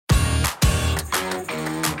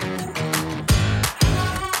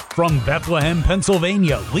From Bethlehem,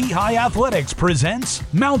 Pennsylvania, Lehigh Athletics presents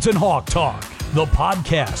Mountain Hawk Talk, the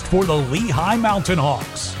podcast for the Lehigh Mountain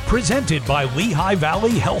Hawks, presented by Lehigh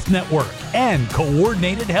Valley Health Network and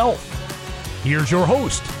Coordinated Health. Here's your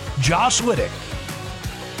host, Josh Liddick.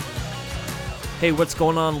 Hey, what's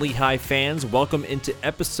going on, Lehigh fans? Welcome into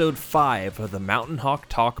episode 5 of the Mountain Hawk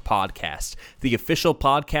Talk podcast, the official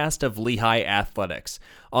podcast of Lehigh Athletics.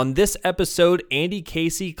 On this episode, Andy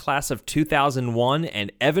Casey, class of 2001,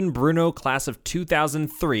 and Evan Bruno, class of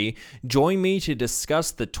 2003, join me to discuss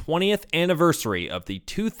the 20th anniversary of the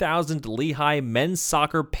 2000 Lehigh Men's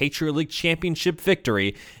Soccer Patriot League Championship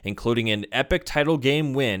victory, including an epic title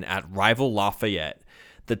game win at rival Lafayette.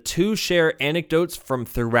 The two share anecdotes from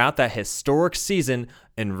throughout that historic season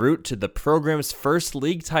en route to the program's first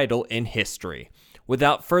league title in history.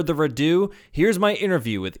 Without further ado, here's my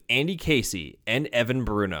interview with Andy Casey and Evan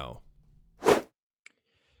Bruno.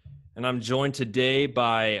 And I'm joined today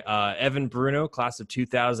by Evan Bruno, class of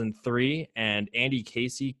 2003, and Andy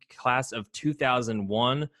Casey, class of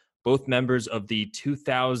 2001, both members of the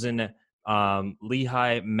 2000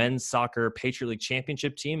 Lehigh Men's Soccer Patriot League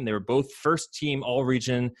Championship team. They were both first team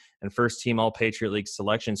All-Region and first team All-Patriot League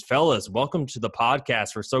selections. Fellas, welcome to the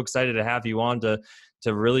podcast. We're so excited to have you on to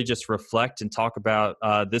really just reflect and talk about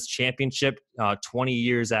this championship 20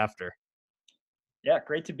 years after. Yeah,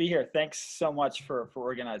 great to be here. Thanks so much for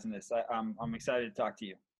organizing this. I'm excited to talk to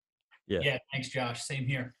you. Yeah, thanks, Josh. Same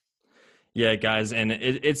here. Yeah, guys, and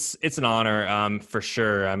it's an honor for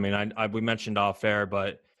sure. I mean, we mentioned off air,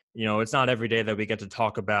 but you know, it's not every day that we get to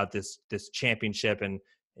talk about this championship, and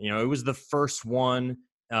you know, it was the first one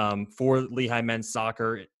for Lehigh men's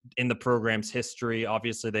soccer in the program's history.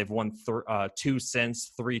 Obviously, they've won 2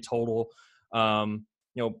 since, 3 total. You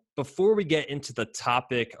know, before we get into the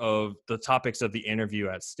topics of the interview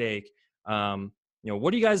at stake, you know,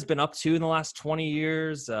 what have you guys been up to in the last 20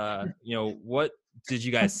 years? You know, what did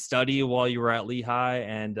you guys study while you were at Lehigh,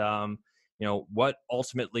 and you know, what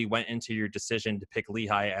ultimately went into your decision to pick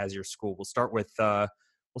Lehigh as your school? We'll start with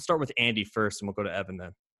Andy first, and we'll go to Evan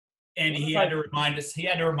then. Andy, he had to remind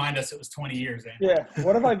us it was 20 years, Andy. Yeah,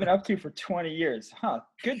 what have I been up to for 20 years?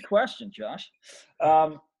 Good question, Josh.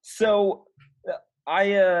 So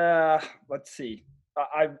let's see.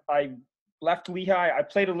 I left Lehigh. I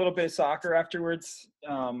played a little bit of soccer afterwards.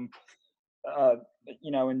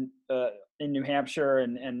 You know, in New Hampshire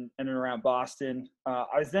and around Boston.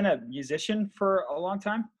 I was then a musician for a long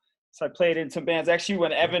time. So I played in some bands. Actually,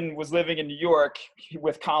 when Evan was living in New York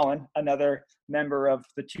with Colin, another member of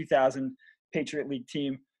the 2000 Patriot League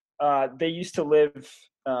team, they used to live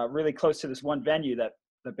really close to this one venue that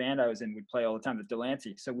the band I was in would play all the time, the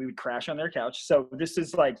Delancey. So we would crash on their couch. So this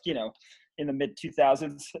is like, you know, in the mid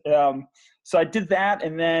 2000s. So I did that.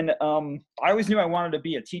 And then I always knew I wanted to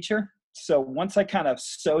be a teacher. So once I kind of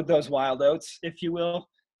sowed those wild oats, if you will,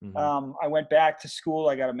 I went back to school.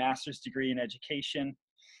 I got a master's degree in education.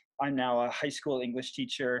 I'm now a high school English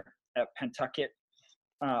teacher at Pentucket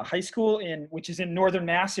High School, which is in Northern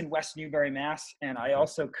Mass, in West Newbury, Mass. And I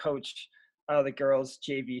also coach the girls'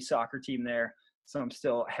 JV soccer team there. So I'm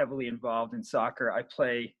still heavily involved in soccer. I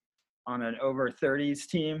play on an over 30s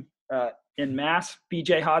team in Mass.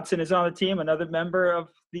 BJ Hodson is on the team, another member of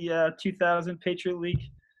the 2000 Patriot League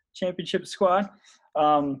Championship squad.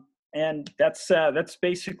 And that's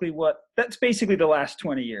basically the last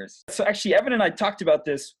 20 years. So actually, Evan and I talked about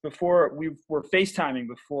this before. We were FaceTiming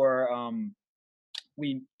before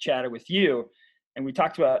we chatted with you, and we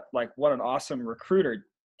talked about like what an awesome recruiter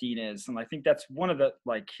Dean is. And I think that's one of the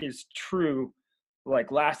like his true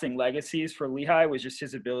like lasting legacies for Lehigh was just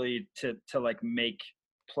his ability to like make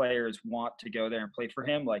players want to go there and play for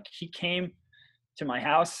him. Like he came to my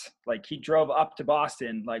house, like he drove up to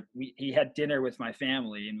Boston, like he had dinner with my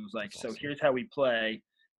family and was like, so here's how we play,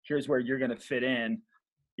 here's where you're gonna fit in.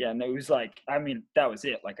 Yeah, and it was like, I mean, that was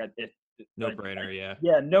it. Like no brainer.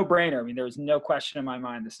 Yeah, no brainer. I mean, there was no question in my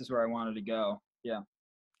mind, this is where I wanted to go. Yeah.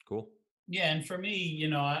 Cool. Yeah, and for me, you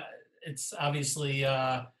know, it's obviously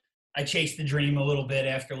I chased the dream a little bit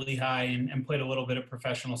after Lehigh and played a little bit of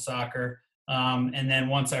professional soccer. And then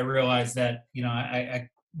once I realized that, you know, I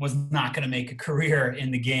was not going to make a career in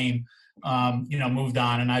the game, you know, moved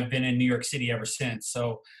on, and I've been in New York City ever since.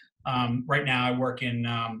 So right now I work in,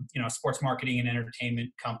 you know, a sports marketing and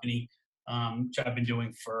entertainment company, which I've been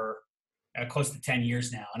doing for close to 10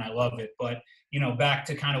 years now, and I love it. But, you know, back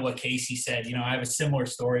to kind of what Casey said, you know, I have a similar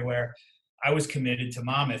story where I was committed to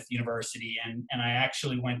Monmouth University, and I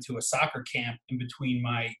actually went to a soccer camp in between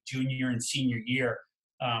my junior and senior year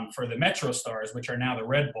for the Metro Stars, which are now the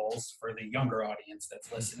Red Bulls for the younger audience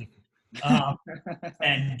that's listening.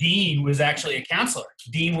 And Dean was actually a counselor.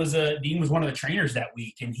 Dean was one of the trainers that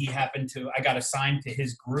week, and I got assigned to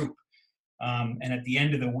his group. And at the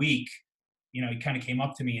end of the week, he kind of came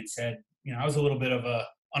up to me and said, I was a little bit of a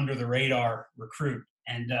under the radar recruit.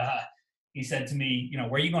 And he said to me,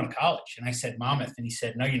 where are you going to college? And I said, Monmouth. And he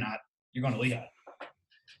said, no, you're not. You're going to Lehigh.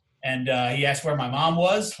 And he asked where my mom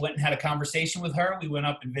was, went and had a conversation with her. We went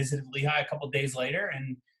up and visited Lehigh a couple of days later,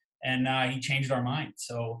 and he changed our mind.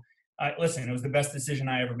 So listen, it was the best decision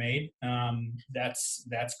I ever made.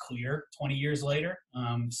 That's clear 20 years later.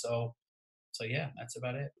 So yeah, that's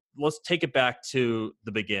about it. Let's take it back to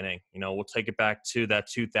the beginning. We'll take it back to that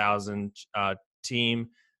 2000 team.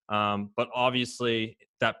 But obviously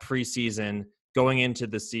that preseason going into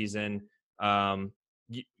the season,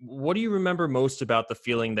 what do you remember most about the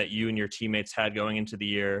feeling that you and your teammates had going into the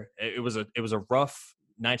year? It was a rough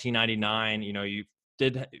 1999. You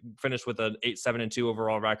did finish with an 8-7-2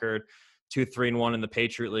 overall record, 2-3-1 in the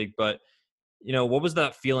Patriot League. But what was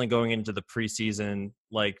that feeling going into the preseason,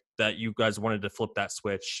 like that you guys wanted to flip that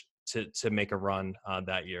switch to make a run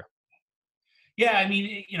that year? Yeah, I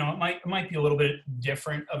mean, it might be a little bit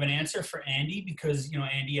different of an answer for Andy because,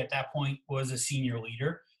 Andy at that point was a senior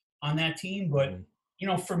leader on that team. But,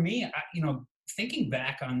 for me, thinking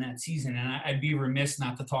back on that season, and I'd be remiss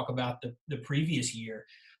not to talk about the previous year,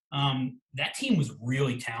 that team was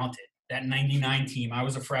really talented. That 99 team, I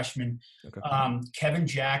was a freshman. Okay. Kevin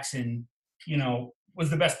Jackson, was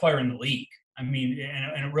the best player in the league. I mean,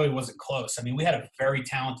 and it really wasn't close. I mean, we had a very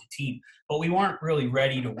talented team, but we weren't really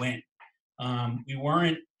ready to win.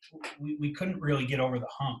 We couldn't really get over the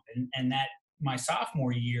hump. And that my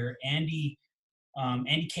sophomore year, Andy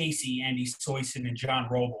Casey, Andy Soyson, and John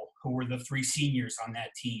Roble, who were the three seniors on that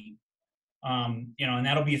team, and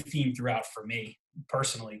that'll be a theme throughout for me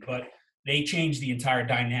personally, but they changed the entire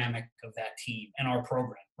dynamic of that team and our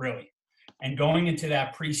program, really. And going into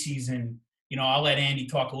that preseason, I'll let Andy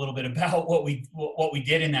talk a little bit about what we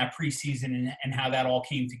did in that preseason and how that all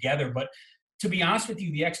came together. But to be honest with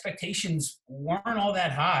you, the expectations weren't all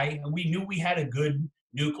that high. We knew we had a good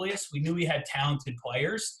nucleus. We knew we had talented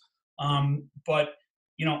players. But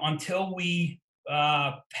until we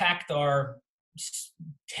packed our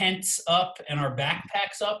tents up and our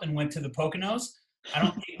backpacks up and went to the Poconos, I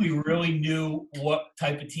don't think we really knew what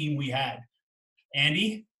type of team we had.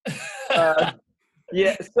 Andy?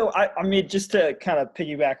 Yeah, so I mean, just to kind of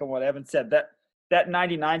piggyback on what Evan said, that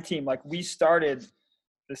 99 team, like we started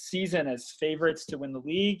the season as favorites to win the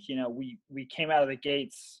league. We came out of the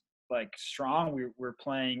gates like strong. We were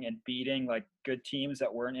playing and beating like good teams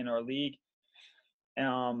that weren't in our league.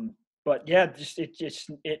 But yeah,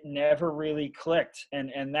 it never really clicked.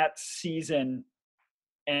 And that season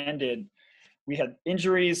ended. We had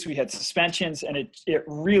injuries, we had suspensions, and it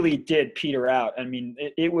really did peter out. I mean,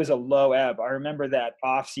 it was a low ebb. I remember that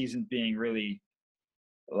off season being really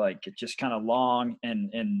like just kind of long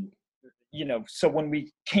and so when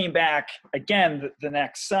we came back again the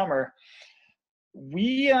next summer,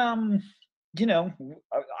 we I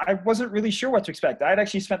wasn't really sure what to expect. I had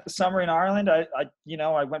actually spent the summer in Ireland.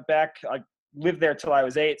 I went back. I lived there till I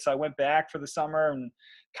was 8, so I went back for the summer and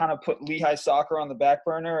kind of put Lehigh soccer on the back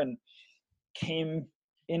burner and came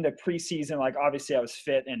into preseason like obviously I was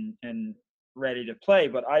fit and ready to play,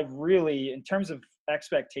 but I really, in terms of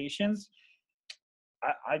expectations,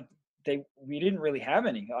 we didn't really have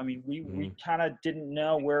any. I mean, we kind of didn't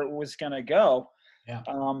know where it was going to go. Yeah.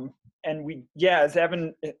 And as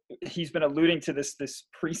Evan, he's been alluding to this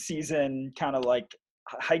preseason kind of like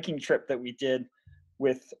hiking trip that we did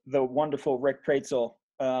with the wonderful Rick Praetzel,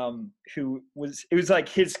 it was like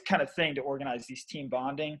his kind of thing to organize these team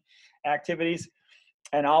bonding activities.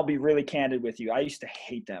 And I'll be really candid with you. I used to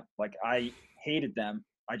hate them. Like I hated them.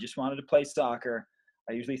 I just wanted to play soccer.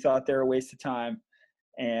 I usually thought they were a waste of time.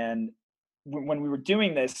 And when we were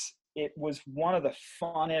doing this, it was one of the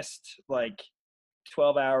funnest, like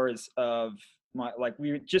 12 hours of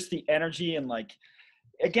just the energy and like,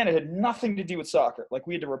 again, it had nothing to do with soccer. Like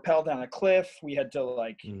we had to rappel down a cliff. We had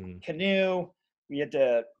to canoe. We had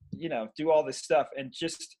to, do all this stuff. And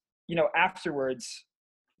just, afterwards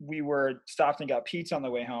we were stopped and got pizza on the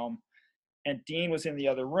way home. And Dean was in the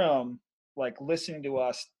other room, like listening to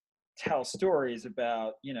us tell stories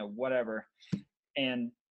about, whatever.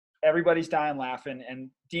 And everybody's dying laughing. And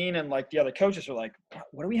Dean and like the other coaches were like,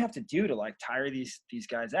 what do we have to do to like tire these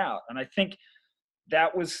guys out? And I think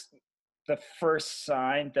that was the first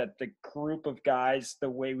sign that the group of guys, the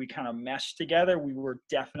way we kind of meshed together, we were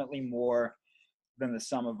definitely more than the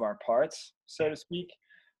sum of our parts, so to speak.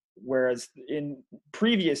 Whereas in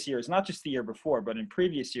previous years, not just the year before, but in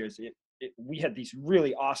previous years, we had these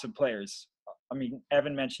really awesome players I mean,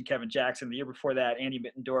 Evan mentioned Kevin Jackson. The year before that, Andy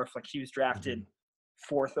Mittendorf, like he was drafted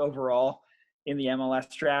 4th overall in the MLS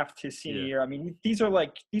draft his senior year. I mean, these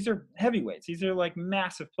are heavyweights. These are like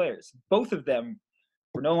massive players. Both of them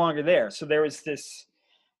were no longer there. So there was this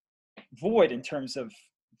void in terms of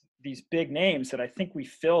these big names that I think we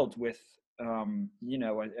filled with, you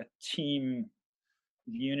know, a team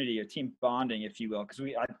unity, a team bonding, if you will,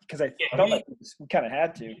 because I felt like we kind of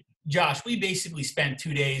had to. Josh, we basically spent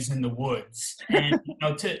 2 days in the woods, and you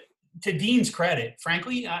know, to Dean's credit,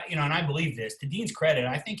 frankly, you know, and I believe this, to Dean's credit,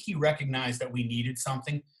 I think he recognized that we needed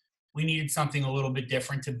something. We needed something a little bit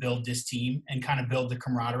different to build this team and kind of build the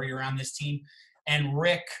camaraderie around this team. And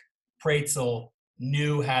Rick Praetzel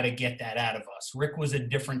knew how to get that out of us. Rick was a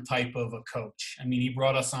different type of a coach. I mean, he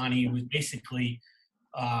brought us on. He was basically,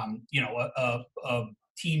 you know, a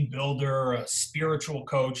team builder, a spiritual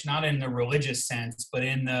coach, not in the religious sense, but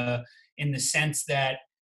in the sense that,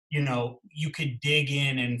 you know, you could dig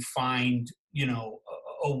in and find, you know,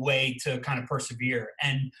 a way to kind of persevere.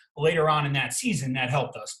 And later on in that season, that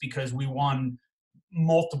helped us because we won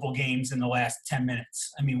multiple games in the last 10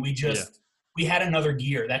 minutes. I mean, we had another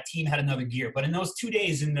gear. That team had another gear. But in those 2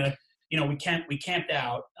 days you know, we camped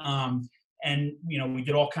out, and, you know, we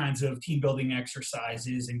did all kinds of team building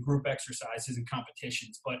exercises and group exercises and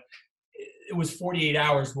competitions. But it was 48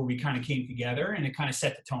 hours where we kind of came together, and it kind of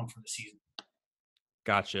set the tone for the season.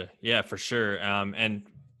 Gotcha. Yeah, for sure. And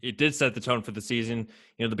it did set the tone for the season.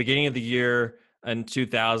 You know, the beginning of the year in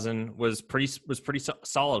 2000 was pretty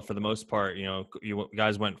solid for the most part. You know, you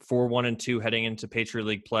guys went 4-1-2 heading into Patriot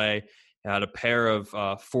League play. You had a pair of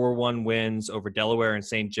 4-1 wins over Delaware and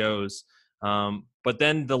St. Joe's. But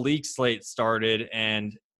then the league slate started,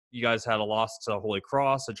 and you guys had a loss to Holy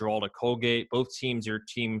Cross, a draw to Colgate. Both teams your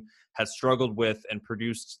team had struggled with and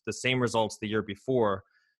produced the same results the year before.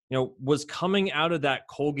 You know, was coming out of that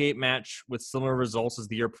Colgate match with similar results as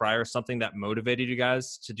the year prior something that motivated you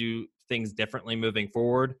guys to do things differently moving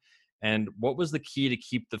forward? And what was the key to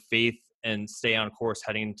keep the faith and stay on course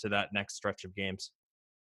heading into that next stretch of games?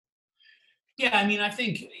 Yeah, I mean, I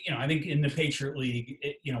think in the Patriot League,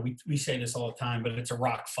 you know, we say this all the time, but it's a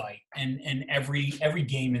rock fight, and every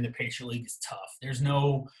game in the Patriot League is tough. There's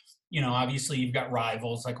no, you know, obviously you've got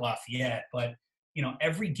rivals like Lafayette, but you know,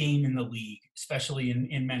 every game in the league, especially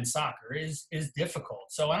in men's soccer, is difficult.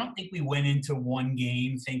 So I don't think we went into one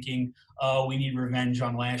game thinking, oh, we need revenge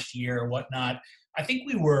on last year or whatnot. I think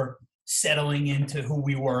we were settling into who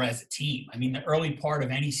we were as a team. I mean, the early part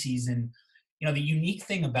of any season, you know, the unique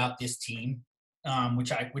thing about this team,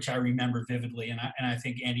 which I remember vividly, and I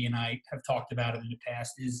think Andy and I have talked about it in the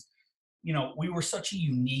past, is, you know, we were such a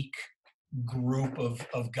unique group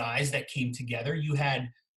of guys that came together. You had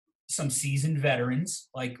some seasoned veterans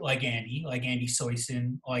like Andy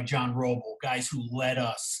Soyson, like John Roble, guys who led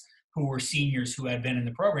us, who were seniors who had been in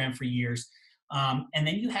the program for years. And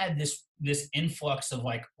then you had this influx of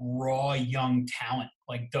like raw young talent,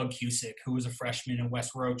 like Doug Cusick, who was a freshman, and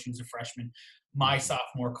Wes Roach, who was a freshman. My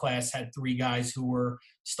sophomore class had 3 guys who were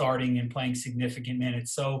starting and playing significant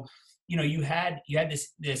minutes. So, you know, you had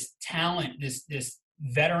this talent, this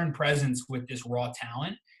veteran presence with this raw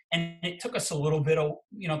talent. And it took us a little bit of,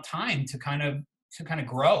 you know, time to kind of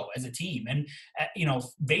grow as a team. And, you know,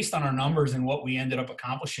 based on our numbers and what we ended up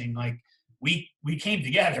accomplishing, like we came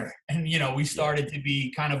together and, you know, we started to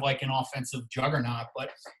be kind of like an offensive juggernaut, but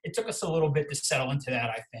it took us a little bit to settle into that,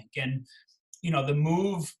 I think. And, you know, the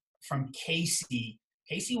move from Casey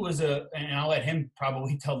was and I'll let him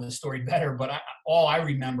probably tell the story better, but all I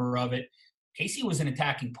remember of it, Casey was an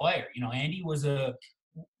attacking player. You know, Andy was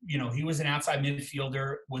he was an outside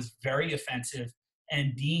midfielder, was very offensive,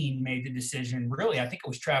 and Dean made the decision. Really, I think it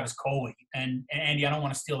was Travis Coley. And Andy, I don't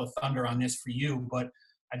want to steal the thunder on this for you, but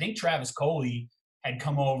I think Travis Coley had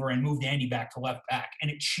come over and moved Andy back to left back,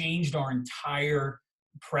 and it changed our entire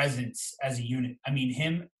presence as a unit. I mean,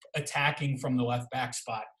 him attacking from the left back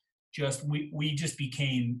spot, we just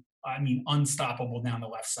became, I mean, unstoppable down the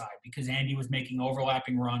left side because Andy was making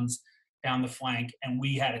overlapping runs down the flank, and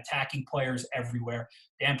we had attacking players everywhere.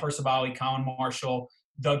 Dan Percivali, Colin Marshall,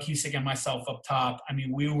 Doug Cusick, and myself up top. I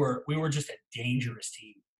mean, we were just a dangerous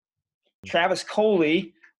team. Travis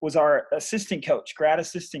Coley was our grad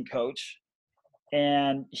assistant coach,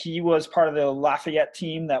 and he was part of the Lafayette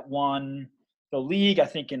team that won the league, I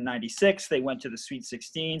think, in '96. They went to the Sweet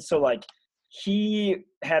 16. So, like, he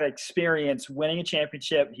had experience winning a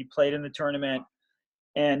championship. He played in the tournament,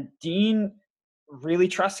 and Dean really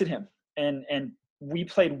trusted him. And we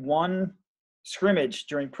played one scrimmage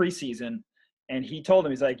during preseason, and he told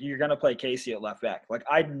him, he's like, you're going to play Casey at left back. Like,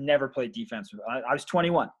 I'd never played defense. I was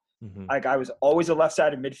 21. Mm-hmm. Like I was always a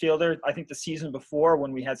left-sided midfielder. I think the season before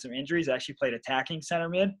when we had some injuries, I actually played attacking center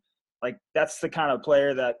mid. Like that's the kind of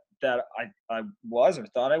player that I was or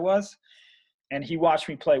thought I was. And he watched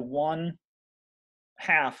me play one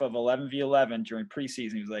half of 11v11 during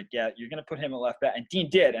preseason. He was like, yeah, you're going to put him at left back. And Dean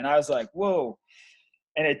did. And I was like, whoa.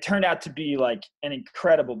 And it turned out to be like an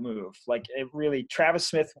incredible move. Like it really, Travis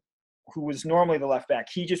Smith, who was normally the left back,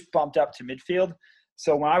 he just bumped up to midfield.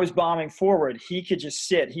 So when I was bombing forward, he could just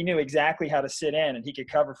sit. He knew exactly how to sit in and he could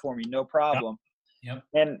cover for me, no problem. Yep.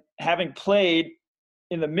 And having played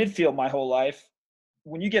in the midfield my whole life,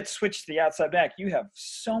 when you get switched to the outside back, you have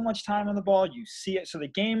so much time on the ball. You see it. So the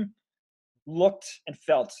game looked and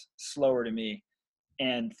felt slower to me.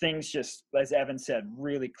 And things just, as Evan said,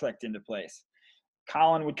 really clicked into place.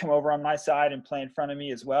 Colin would come over on my side and play in front of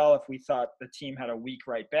me as well if we thought the team had a weak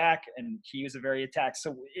right back, and he was a very attack.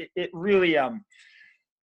 So it really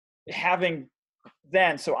having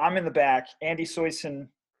then, so I'm in the back. Andy Soyson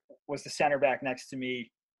was the center back next to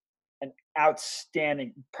me, an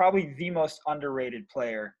outstanding, probably the most underrated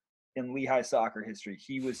player in Lehigh soccer history.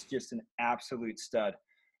 He was just an absolute stud.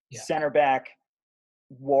 Yeah. Center back,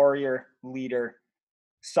 warrior, leader,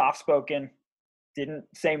 soft-spoken, didn't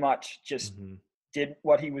say much, just did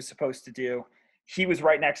what he was supposed to do. He was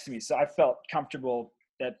right next to me, so I felt comfortable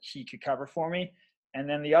that he could cover for me. And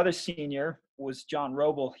then the other senior was John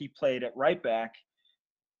Roble. He played at right back.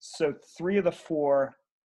 So 3 of the 4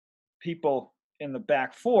 people in the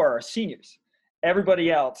back 4 are seniors.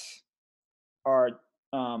 Everybody else are,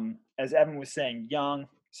 as Evan was saying, young,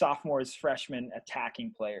 sophomores, freshmen,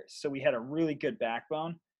 attacking players. So we had a really good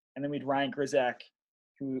backbone. And then we had Ryan Grizak,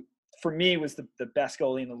 who for me was the best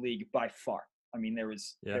goalie in the league by far. I mean, there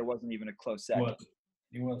wasn't even a close second.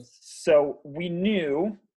 He was. So we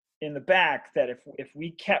knew in the back that if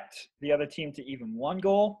we kept the other team to even 1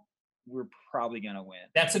 goal, we're probably going to win.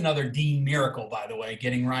 That's another Dean miracle, by the way,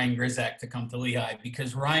 getting Ryan Grizak to come to Lehigh,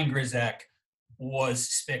 because Ryan Grizak was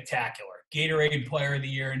spectacular. Gatorade Player of the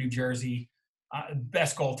Year in New Jersey,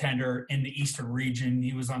 best goaltender in the Eastern region.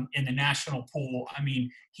 He was in the national pool. I mean,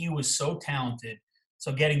 he was so talented.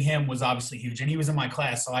 So getting him was obviously huge. And he was in my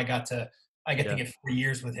class, so I get to get 4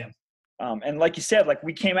 years with him. And like you said, like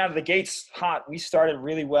we came out of the gates hot. We started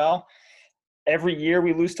really well. Every year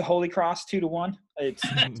we lose to Holy Cross 2-1. It's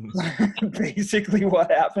basically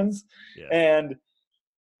what happens. Yeah. And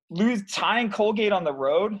tying Colgate on the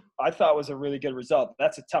road, I thought was a really good result.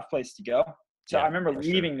 That's a tough place to go. So I remember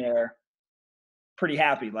leaving there pretty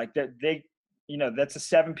happy. Like that that's a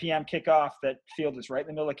 7 p.m. kickoff. That field is right in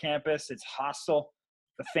the middle of campus. It's hostile.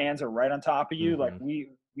 The fans are right on top of you. Like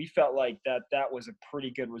we felt like that was a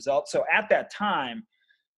pretty good result. So at that time,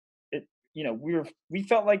 we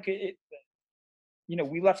felt like it.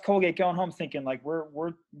 We left Colgate going home thinking like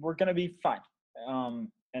we're gonna be fine.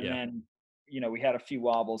 Then we had a few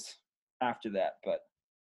wobbles after that, but.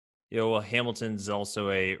 Well, Hamilton's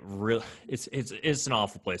also a real. It's an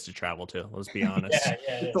awful place to travel to. Let's be honest.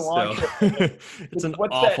 It's a long trip. It's an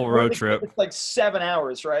awful road trip. It's like 7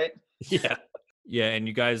 hours, right? Yeah. And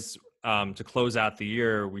you guys, to close out the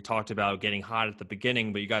year, we talked about getting hot at the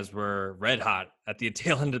beginning, but you guys were red hot at the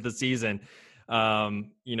tail end of the season.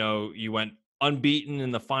 You went unbeaten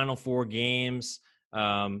in the final 4 games,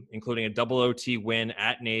 including a double OT win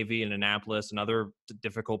at Navy in Annapolis, another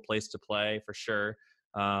difficult place to play for sure.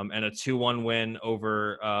 And a 2-1 win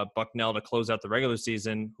over Bucknell to close out the regular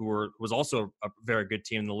season, was also a very good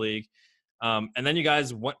team in the league. And then you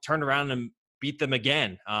guys turned around and beat them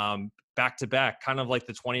again, back to back, kind of like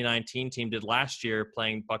the 2019 team did last year,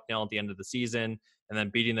 playing Bucknell at the end of the season and then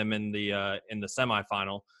beating them in the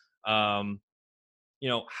semifinal.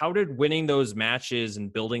 How did winning those matches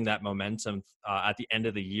and building that momentum at the end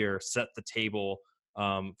of the year set the table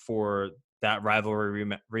for that rivalry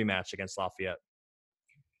rematch against Lafayette?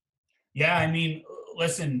 Yeah, I mean,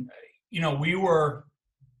 listen, we were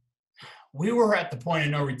at the point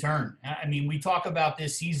of no return. I mean, we talk about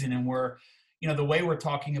this season and we're, the way we're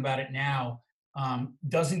talking about it now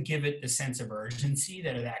doesn't give it the sense of urgency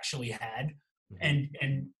that it actually had.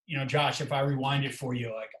 Mm-hmm. And Josh, if I rewind it for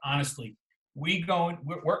you, like, honestly,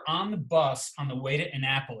 we're on the bus on the way to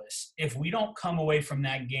Annapolis. If we don't come away from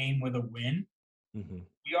that game with a win,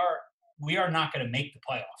 we are not going to make the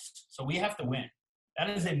playoffs. So we have to win.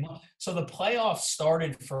 So the playoffs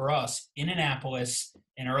started for us in Annapolis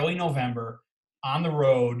in early November on the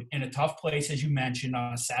road in a tough place, as you mentioned,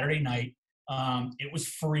 on a Saturday night. It was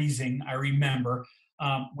freezing, I remember.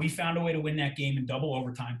 We found a way to win that game in double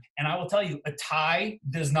overtime. And I will tell you, a tie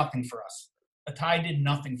does nothing for us. A tie did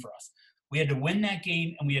nothing for us. We had to win that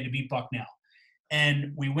game and we had to beat Bucknell.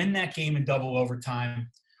 And we win that game in double overtime.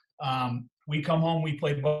 we come home, we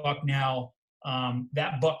play Bucknell.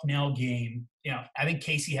 That Bucknell game, I think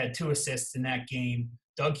Casey had 2 assists in that game.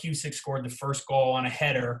 Doug Cusick scored the first goal on a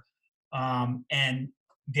header. And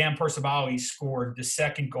Dan Percivali scored the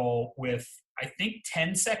second goal with, I think,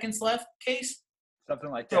 10 seconds left, Case?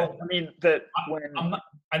 Something like that. I mean,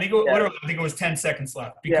 I think it was 10 seconds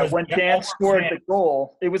left. Because when Dan scored the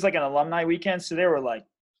goal, it was like an alumni weekend, so there were like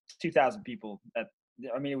 2,000 people.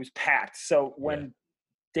 It was packed. So when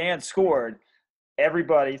Dan scored,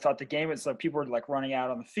 everybody thought the game was like, people were like running out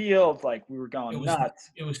on the field, like we were going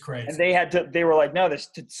nuts. It was crazy. And they were like, no,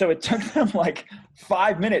 so it took them like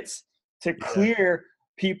 5 minutes to clear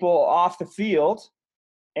people off the field.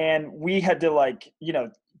 And we had to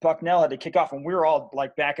Bucknell had to kick off, and we were all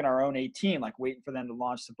like back in our own 18, like waiting for them to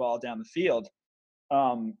launch the ball down the field.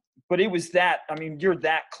 But it was you're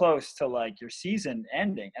that close to like your season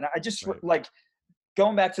ending. And I just like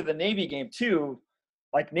going back to the Navy game too,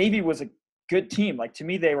 like Navy was a good team. Like to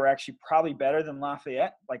me, they were actually probably better than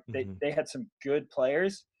Lafayette. Like they had some good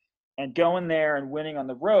players, and going there and winning on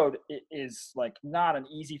the road is like not an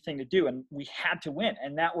easy thing to do. And we had to win.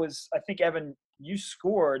 And that was, I think, Evan, you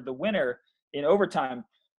scored the winner in overtime.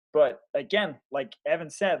 But again, like Evan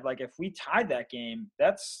said, like if we tied that game,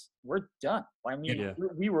 we're done. I mean,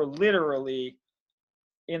 we were literally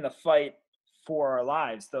in the fight for our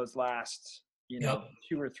lives those last,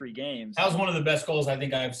 2 or 3 games. That was one of the best goals I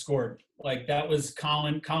think I've scored. Like that was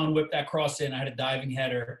Colin. Colin whipped that cross in. I had a diving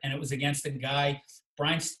header, and it was against a guy,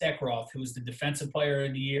 Brian Steckroth, who was the defensive player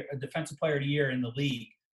of the year in the league.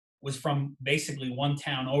 Was from basically one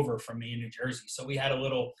town over from me in New Jersey. So we had a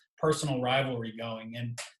little personal rivalry going.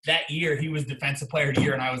 And that year he was defensive player of the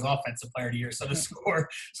year and I was offensive player of the year. So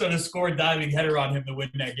to score diving header on him to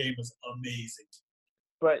win that game was amazing.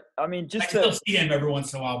 But I mean, I still see him every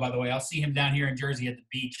once in a while, by the way. I'll see him down here in Jersey at the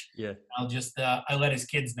beach. Yeah. I'll just, I let his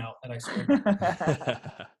kids know that I scored.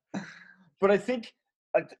 But I think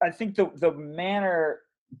the manner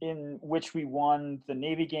in which we won the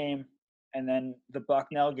Navy game and then the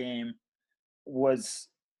Bucknell game was,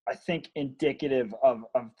 I think, indicative of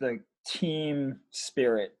the team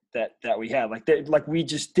spirit that we had. Like we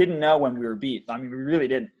just didn't know when we were beat. I mean, we really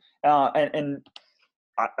didn't. And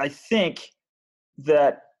I think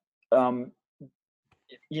that, Evan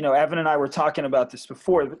and I were talking about this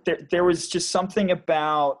before. There was just something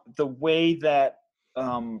about the way that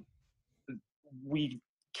we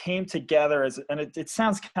came together and it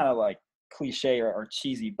sounds kind of like cliche or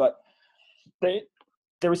cheesy, but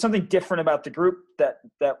there was something different about the group that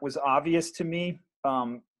was obvious to me,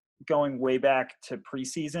 going way back to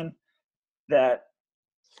preseason, that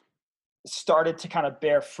started to kind of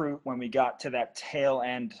bear fruit when we got to that tail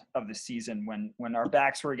end of the season when our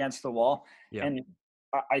backs were against the wall. Yeah. And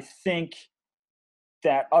I think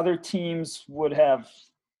that other teams would have,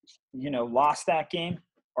 lost that game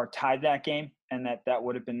or tied that game, and that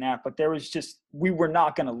would have been that. But there was we were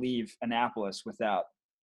not going to leave Annapolis without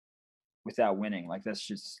winning. Like that's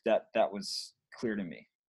just that was clear to me.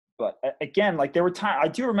 But again, like there were times I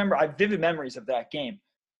do remember, I have vivid memories of that game.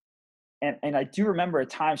 And I do remember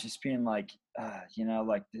at times just being like,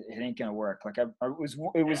 like it ain't going to work. Like it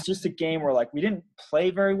was just a game where like we didn't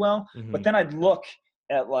play very well, but then I'd look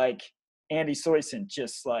at like Andy Soyson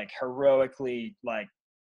just like heroically like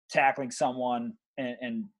tackling someone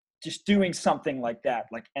and just doing something like that.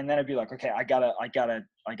 Like, and then I'd be like, okay, I gotta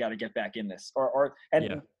get back in this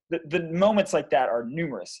The moments like that are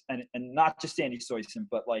numerous, and not just Andy Soyson,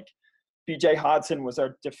 but like B.J. Hodson was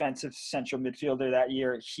our defensive central midfielder that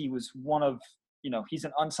year. He was one of, he's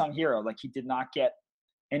an unsung hero. Like he did not get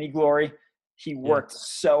any glory. He worked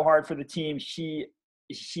so hard for the team. He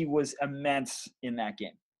was immense in that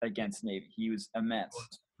game against Navy. He was immense.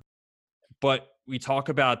 But we talk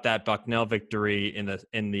about that Bucknell victory in the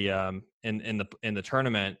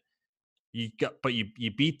tournament.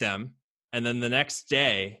 You beat them. And then the next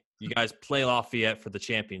day, you guys play Lafayette for the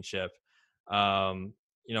championship.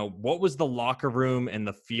 What was the locker room and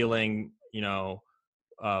the feeling,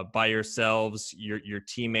 by yourselves, your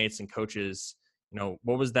teammates and coaches?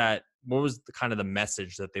 What was that? What was the kind of the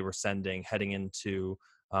message that they were sending heading into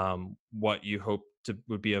what you hoped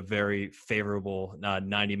would be a very favorable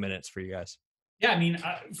 90 minutes for you guys? Yeah, I mean,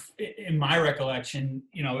 in my recollection,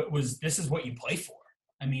 this is what you play for.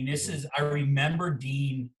 I mean, I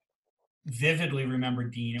vividly remember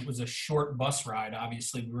Dean. It was a short bus ride.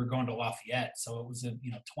 Obviously, we were going to Lafayette, so it was a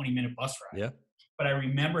 20-minute bus ride. Yeah. But I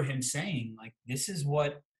remember him saying, like, this is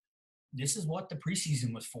what the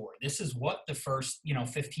preseason was for. This is what the first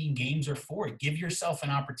 15 games are for. Give yourself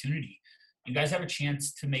an opportunity. You guys have a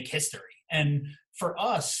chance to make history. And for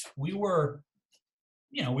us, we were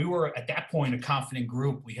we were at that point a confident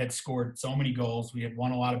group. We had scored so many goals. We had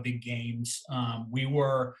won a lot of big games. We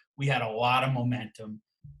had a lot of momentum,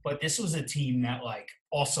 but this was a team that like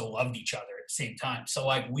also loved each other at the same time. So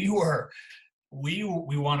like we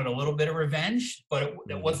wanted a little bit of revenge, but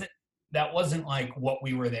that wasn't like what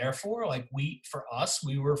we were there for. Like for us,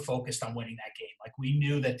 we were focused on winning that game. Like we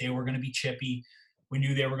knew that they were going to be chippy. We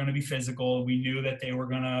knew they were going to be physical. We knew that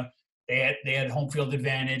they had home field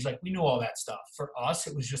advantage. Like we knew all that stuff. For us,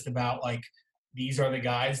 it was just about like, these are the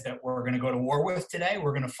guys that we're going to go to war with today.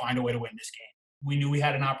 We're going to find a way to win this game. We knew we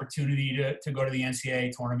had an opportunity to go to the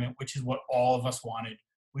NCAA tournament, which is what all of us wanted.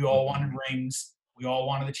 We all wanted rings. We all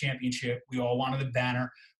wanted the championship. We all wanted the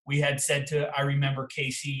banner. We had said I remember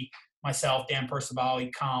Casey, myself, Dan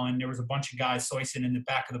Percivali, Colin, there was a bunch of guys, Soyson, in the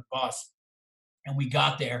back of the bus. And we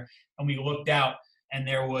got there and we looked out and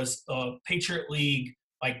there was a Patriot League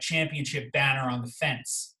like championship banner on the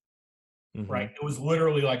fence, right? It was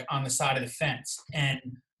literally like on the side of the fence. And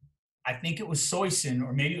I think it was Soyson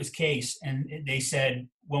or maybe it was Case. And they said,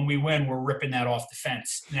 when we win, we're ripping that off the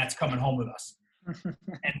fence and that's coming home with us.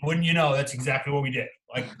 And wouldn't you know, that's exactly what we did.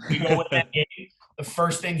 Like we go with that game. The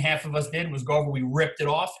first thing half of us did was go over, we ripped it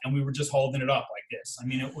off and we were just holding it up like this. I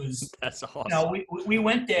mean, it was, that's awesome. We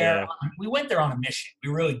went there, we went there on a mission.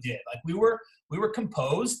 We really did. Like we were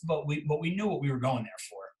composed, but we knew what we were going there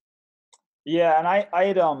for. Yeah. And I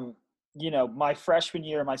had, my freshman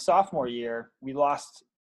year, my sophomore year, we lost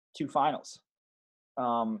 2 finals.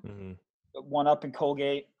 One up in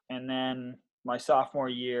Colgate and then my sophomore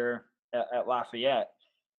year at Lafayette.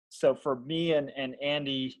 So for me and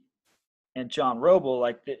Andy and John Roble,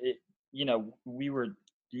 like we were,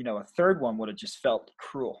 a third one would have just felt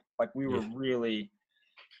cruel. Like we were really,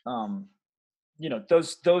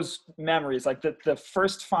 those memories, like the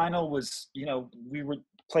first final was, we would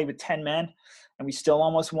play with 10 men and we still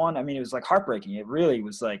almost won. I mean, it was like heartbreaking. It really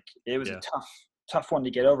was like, it was a tough one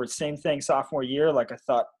to get over. Same thing sophomore year. Like I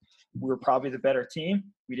thought we were probably the better team.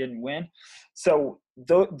 We didn't win. So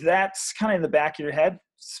that's kind of in the back of your head,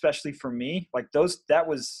 especially for me. Like those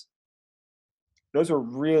were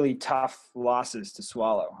really tough losses to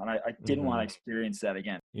swallow. And I didn't want to experience that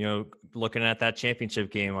again. Looking at that championship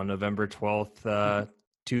game on November 12th,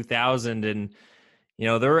 2000, and,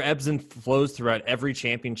 there were ebbs and flows throughout every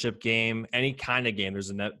championship game, any kind of game.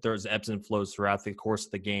 There's ebbs and flows throughout the course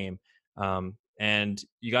of the game. And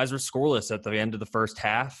you guys were scoreless at the end of the first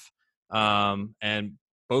half. And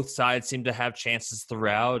both sides seemed to have chances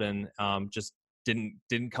throughout and just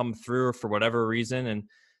didn't come through for whatever reason. And,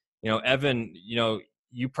 Evan,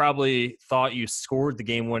 you probably thought you scored the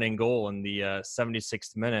game-winning goal in the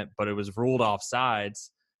 76th minute, but it was ruled offsides.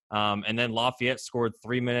 And then Lafayette scored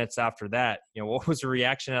 3 minutes after that. What was your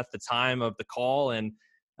reaction at the time of the call? And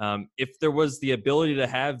if there was the ability to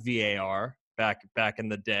have VAR back in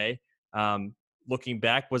the day, looking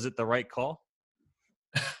back, was it the right call?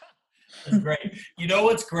 That's great.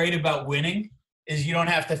 What's great about winning is you don't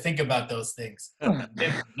have to think about those things.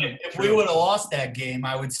 If we would have lost that game,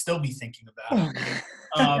 I would still be thinking about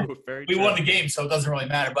it. We won the game, so it doesn't really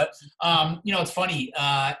matter. But, it's funny.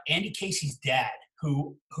 Andy Casey's dad,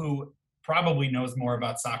 who probably knows more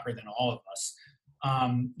about soccer than all of us,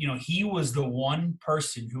 he was the one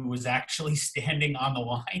person who was actually standing on the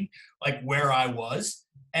line, like where I was,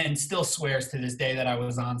 and still swears to this day that I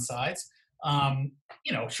was on sides.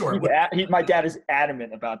 Sure. My dad is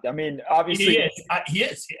adamant about that. I mean, obviously he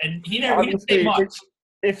is, and he didn't say much.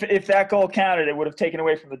 If that goal counted, it would have taken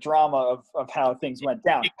away from the drama of how things went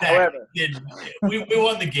down. Exactly. However, we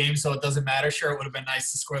won the game, so it doesn't matter. Sure, it would have been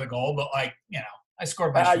nice to score the goal, but I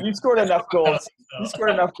scored. You scored enough goals. You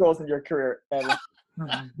scored enough goals in your career.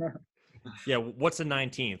 Yeah, what's the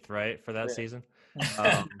 19th, right, for that season?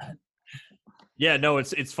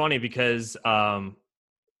 It's funny because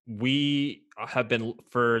we have been,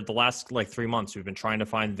 for the last 3 months, we've been trying to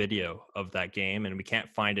find video of that game and we can't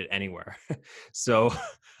find it anywhere. So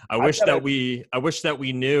I wish that we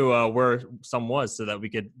knew where some was so that we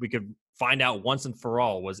could find out once and for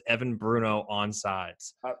all, was Evan Bruno onside?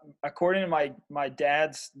 According to my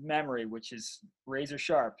dad's memory, which is razor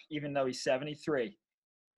sharp, even though he's 73,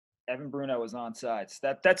 Evan Bruno was onside.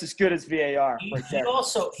 That's as good as VAR.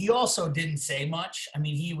 He also didn't say much. I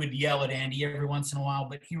mean, he would yell at Andy every once in a while,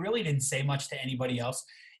 but he really didn't say much to anybody else.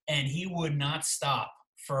 And he would not stop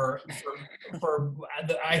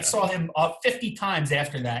I saw him 50 times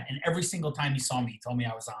after that, and every single time he saw me, he told me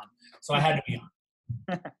I was on. So I had to be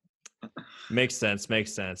on. Makes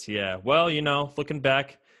sense. Yeah. Well, looking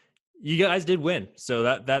back, You guys did win, so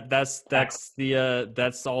that's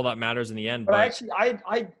all that matters in the end. But actually,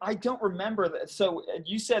 I don't remember that. So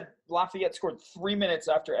you said Lafayette scored 3 minutes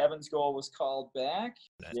after Evans' goal was called back.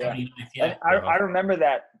 Yeah, and I remember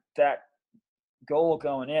that goal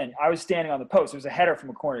going in. I was standing on the post. It was a header from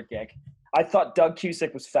a corner kick. I thought Doug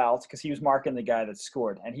Cusick was fouled because he was marking the guy that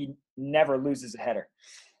scored, and he never loses a header.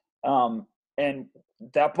 And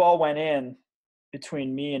that ball went in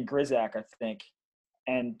between me and Grizak, I think.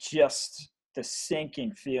 And just the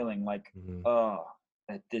sinking feeling like, oh,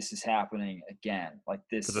 that this is happening again. Like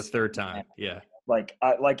this. For the third time, yeah. Like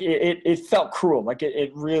it felt cruel. Like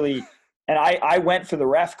it really – and I went for the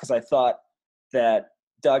ref because I thought that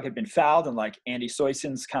Doug had been fouled and like Andy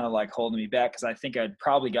Soisen's kind of like holding me back because I think I'd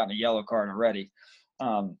probably gotten a yellow card already.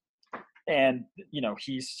 And, you know,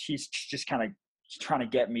 he's just kind of trying to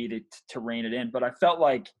get me to rein it in. But I felt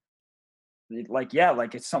like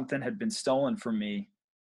it's something had been stolen from me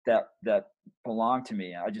that belonged to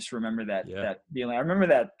me. I just remember that feeling. I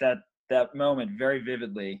remember that moment very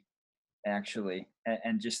vividly, actually,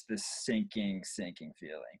 and just this sinking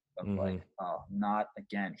feeling of like, oh, not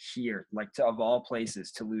again here. Like of all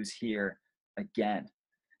places to lose here again.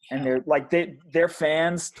 And they're like they're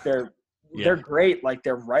fans. They're great. Like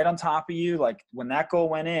they're right on top of you. Like when that goal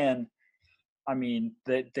went in, I mean,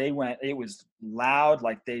 they went. It was loud.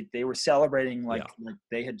 Like they were celebrating like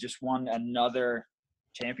they had just won another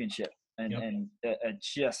championship, and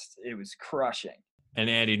it was crushing. And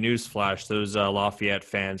Andy, newsflash: those Lafayette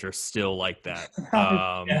fans are still like that.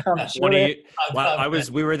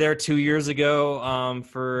 We were there 2 years ago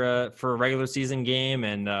for a regular season game,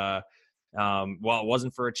 and while it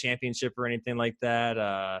wasn't for a championship or anything like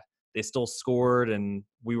that, they still scored, and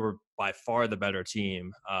we were by far the better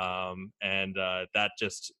team. And that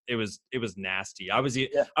just it was nasty. I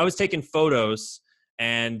was taking photos,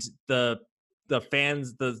 and the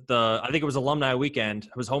fans, I think it was alumni weekend,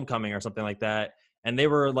 it was homecoming or something like that, and they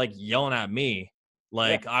were like yelling at me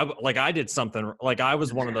like I did something, like I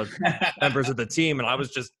was one of the members of the team, and I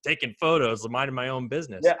was just taking photos, minding my own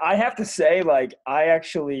business. Yeah, I have to say, like, I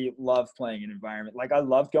actually love playing in an environment. Like, I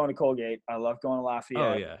love going to Colgate. I love going to Lafayette.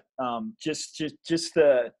 Oh yeah. Just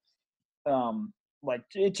the like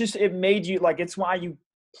it made you, like, it's why you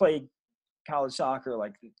play college soccer.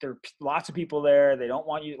 Like, there are lots of people there. They don't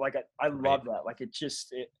want you. Like, I love that. Like,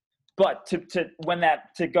 but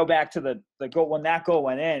to go back to the goal, when that goal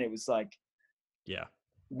went in, it was like, yeah,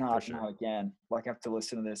 not again. Like, I have to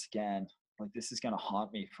listen to this again. Like, this is going to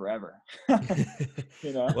haunt me forever.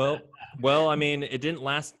 You know? Well, I mean, it didn't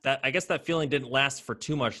last. I guess that feeling didn't last for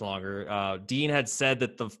too much longer. Dean had said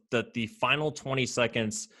that the final 20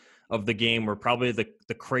 seconds of the game were probably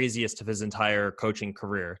the craziest of his entire coaching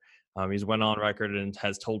career. He's went on record and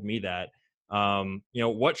has told me that. You know,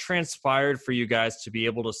 what transpired for you guys to be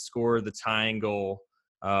able to score the tying goal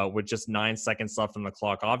with just 9 seconds left on the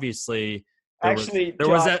clock? Obviously, there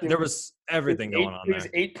was everything going on there.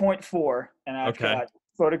 It was 8.4, and I've got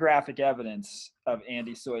photographic evidence of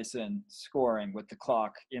Andy Soisen scoring with the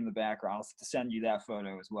clock in the background. I'll have to send you that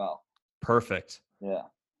photo as well. Perfect. Yeah.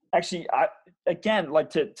 Actually,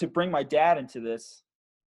 to bring my dad into this,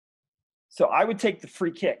 so I would take the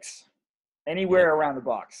free kicks anywhere around the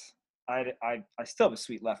box. I still have a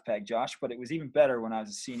sweet left peg, Josh, but it was even better when I was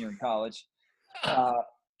a senior in college. And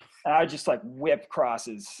I would just like whip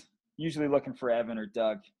crosses, usually looking for Evan or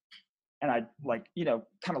Doug. And I'd like, you know,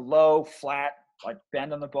 kind of low, flat, like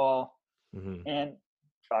bend on the ball. Mm-hmm. And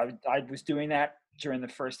I was doing that during the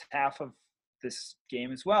first half of this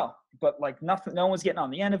game as well. But like no one was getting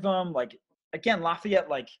on the end of them. Like, again, Lafayette,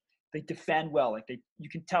 like, they defend well. Like, you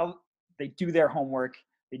can tell they do their homework.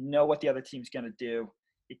 They know what the other team's going to do.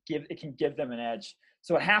 It can give them an edge.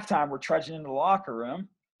 So at halftime, we're trudging into the locker room,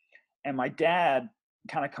 and my dad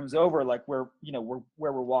kind of comes over, like, where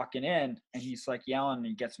we're walking in, and he's like yelling, and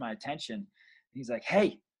he gets my attention. He's like,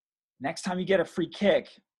 "Hey, next time you get a free kick,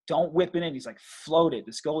 don't whip it in." He's like, "Float it.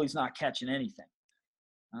 This goalie's not catching anything."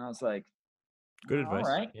 And I was like, good advice.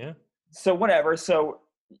 All right. Yeah. So whatever. So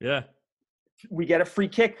yeah, we get a free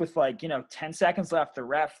kick with 10 seconds left. The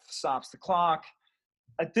ref stops the clock.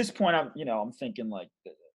 At this point, I'm thinking like,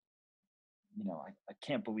 I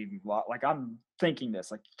can't believe we've lost. Like, I'm thinking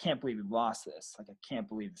this, like, I can't believe we've lost this. Like, I can't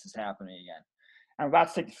believe this is happening again. I'm about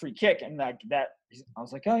to take the free kick, and I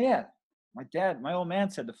was like, oh yeah, my old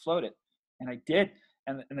man said to float it, and I did.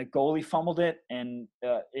 And the goalie fumbled it, and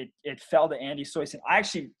it fell to Andy Soisen. I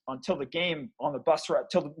actually, until the game on the bus,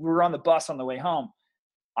 till we were on the bus on the way home,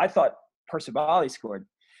 I thought Percivali scored.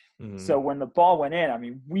 Mm-hmm. So when the ball went in, I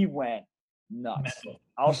mean, we went nuts.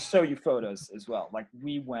 I'll show you photos as well. Like,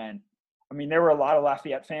 we went. I mean, there were a lot of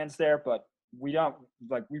Lafayette fans there, but we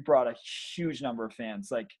brought a huge number of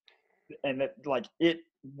fans, and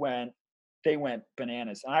they went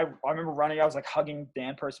bananas. And I remember running, I was like hugging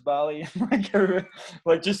Dan Percivali,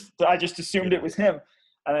 I just assumed it was him.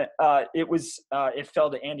 And it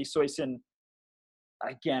fell to Andy Soyson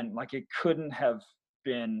again. Like, it couldn't have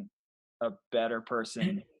been a better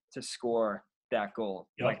person to score that goal.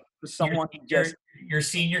 Yep. Like, for someone your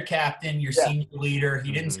senior captain, your senior leader.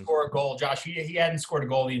 He didn't score a goal. Josh, he hadn't scored a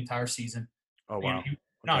goal the entire season. Oh, wow.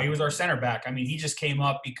 He was our center back. I mean, he just came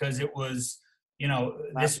up because it was,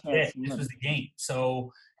 this was the game.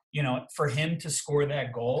 So, for him to score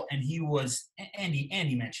that goal, and he was,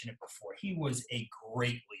 Andy mentioned it before, he was a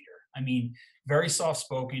great leader. I mean, very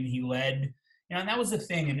soft-spoken. He led, and that was the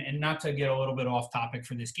thing, and not to get a little bit off topic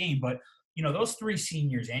for this game, but, those three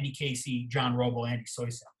seniors, Andy Casey, John Roble, Andy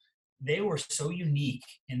Soyson, they were so unique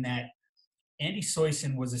in that Andy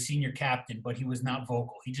Soyson was a senior captain, but he was not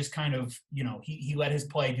vocal. He just kind of, he let his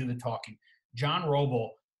play do the talking. John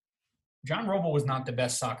Roble was not the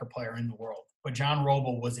best soccer player in the world, but John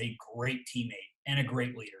Roble was a great teammate and a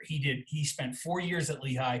great leader. He spent 4 years at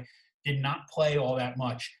Lehigh, did not play all that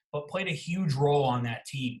much, but played a huge role on that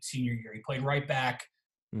team senior year. He played right back.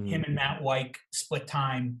 Him and Matt White split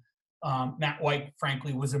time. Matt White,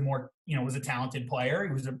 frankly, was a talented player.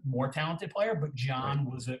 He was a more talented player, but John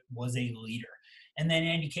was a leader. And then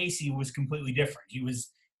Andy Casey was completely different. He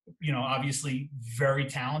was, obviously very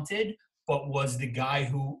talented, but was the guy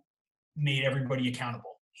who made everybody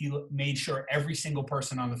accountable. He made sure every single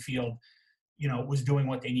person on the field, was doing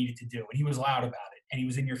what they needed to do. And he was loud about it, and he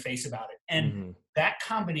was in your face about it. And that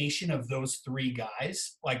combination of those three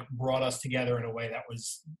guys, brought us together in a way that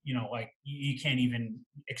was, you can't even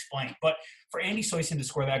explain. But for Andy Soyson to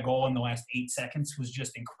score that goal in the last 8 seconds was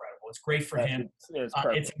just incredible. It's great for him.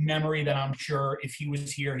 It's a memory that I'm sure if he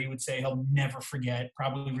was here, he would say he'll never forget,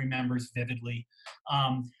 probably remembers vividly.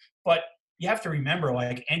 But you have to remember,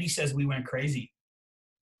 Andy says we went crazy.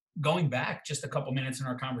 Going back just a couple minutes in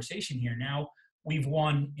our conversation here now, we've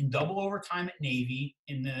won in double overtime at Navy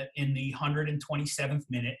in the 127th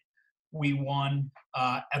minute. We won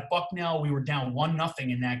at Bucknell. We were down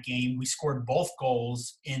 1-0 in that game. We scored both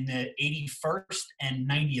goals in the 81st and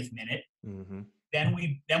 90th minute. Then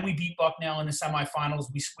we beat Bucknell in the semifinals.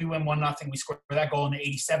 We win 1-0. We scored that goal in the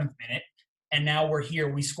 87th minute. And now we're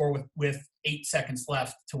here. We score with 8 seconds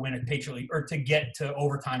left to win a Patriot League, or to get to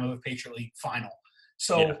overtime of a Patriot League final.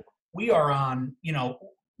 So we are on,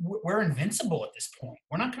 we're invincible at this point.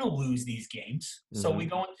 We're not going to lose these games. So we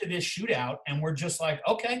go into this shootout and we're just like,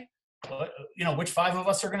 okay, which five of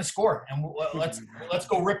us are going to score? And let's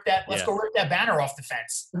go rip that. Let's go rip that banner off the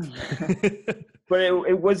fence. But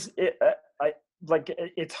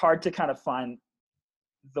it's hard to kind of find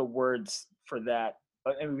the words for that.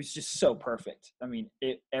 It was just so perfect. I mean,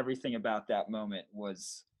 everything about that moment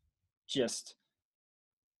was just,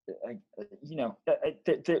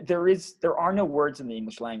 there are no words in the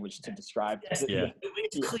English language to describe. It's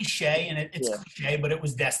cliche, and it's cliche, but it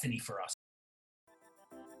was destiny for us.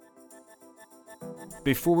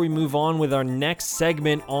 Before we move on with our next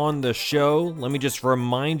segment on the show, let me just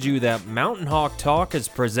remind you that Mountain Hawk Talk is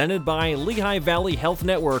presented by Lehigh Valley Health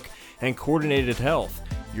Network and Coordinated Health,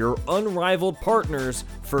 your unrivaled partners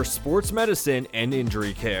for sports medicine and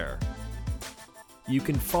injury care. You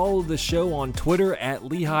can follow the show on Twitter at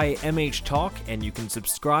Lehigh MH Talk, and you can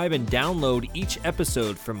subscribe and download each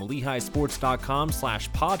episode from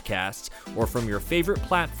LehighSports.com/podcasts or from your favorite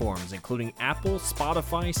platforms, including Apple,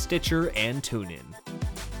 Spotify, Stitcher, and TuneIn.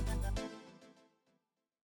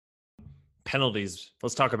 Penalties.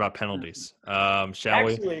 Let's talk about penalties. Shall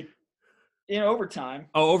we? Actually, in overtime.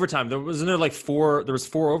 Oh, overtime. There was 4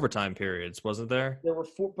 overtime periods, wasn't there? There were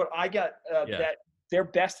 4, but I got that. Their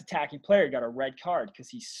best attacking player got a red card because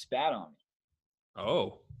he spat on me.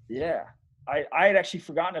 Oh. Yeah. I had actually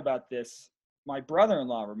forgotten about this. My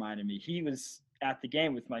brother-in-law reminded me. He was at the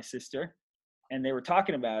game with my sister, and they were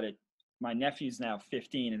talking about it. My nephew's now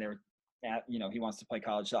 15, and they were he wants to play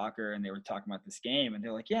college soccer, and they were talking about this game, and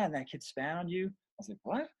they're like, yeah, and that kid spat on you. I was like,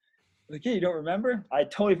 what? Like, yeah, you don't remember? I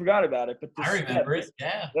totally forgot about it. But I remember it.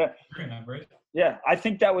 Yeah. I remember it. Yeah. I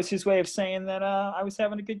think that was his way of saying that I was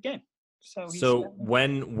having a good game. So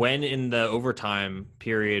when in the overtime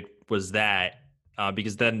period was that?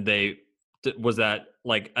 Because then was that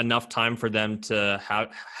enough time for them to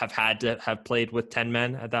have had to have played with 10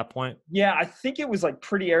 men at that point? Yeah, I think it was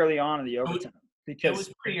pretty early on in the overtime. Because it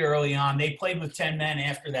was pretty early on. They played with 10 men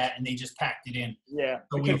after that, and they just packed it in. Yeah,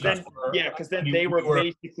 because then they were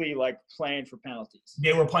basically playing for penalties.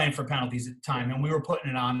 They were playing for penalties at the time, and we were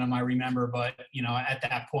putting it on them, I remember. But, at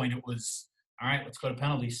that point it was, all right, let's go to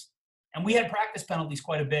penalties. And we had practice penalties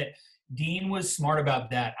quite a bit. Dean was smart about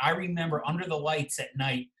that. I remember under the lights at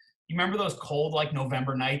night. You remember those cold, like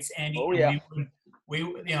November nights, Andy? Oh, yeah.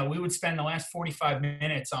 And we would spend the last 45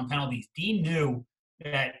 minutes on penalties. Dean knew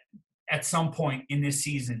that at some point in this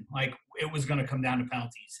season, like, it was going to come down to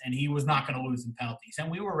penalties, and he was not going to lose in penalties,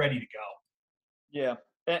 and we were ready to go. Yeah,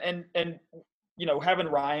 and having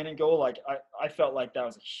Ryan in goal, like I felt like that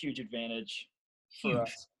was a huge advantage for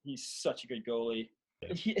us. He's such a good goalie.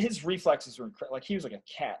 His reflexes were incredible. Like, he was like a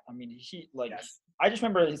cat. I mean, Yes. I just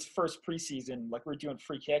remember his first preseason, like, we were doing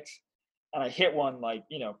free kicks, and I hit one, like,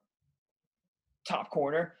 top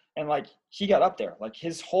corner, and, like, he got up there. Like,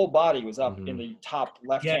 his whole body was up in the top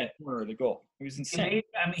left-hand corner of the goal. It was insane.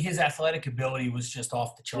 His athletic ability was just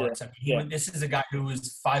off the charts. This is a guy who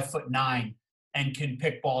was 5'9" and can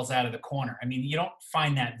pick balls out of the corner. I mean, you don't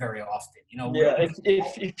find that very often.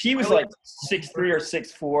 If he was like 6'3" or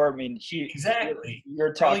 6'4", I mean, exactly.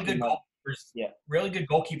 You're talking really good about, goalkeepers. Really good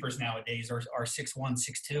goalkeepers nowadays are 6'1",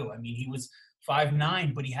 6'2". I mean, he was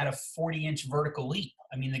 5'9", but he had a 40-inch vertical leap.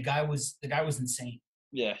 I mean, the guy was insane.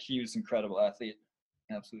 Yeah, he was an incredible athlete.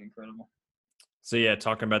 Absolutely incredible. So,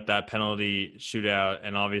 talking about that penalty shootout,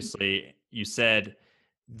 and obviously you said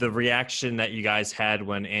the reaction that you guys had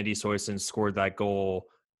when Andy Soyson scored that goal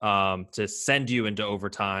to send you into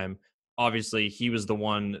overtime. Obviously, he was the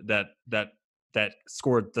one that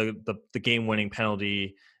scored the game-winning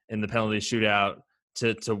penalty in the penalty shootout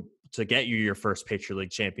to get you your first Patriot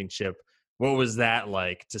League championship. What was that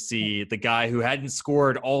like to see the guy who hadn't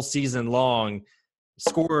scored all season long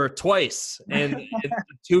score twice and the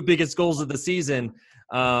two biggest goals of the season,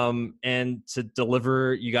 and to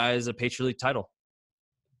deliver you guys a Patriot League title?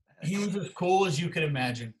 He was as cool as you could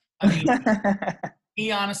imagine. I mean,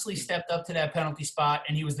 he honestly stepped up to that penalty spot,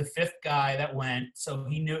 and he was the fifth guy that went, so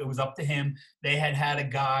he knew it was up to him. They had a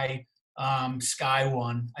guy, Sky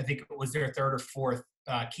won. I think it was their third or fourth,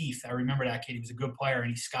 Keith. I remember that kid. He was a good player, and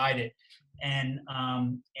he skied it. And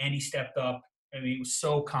Andy stepped up. I mean, he was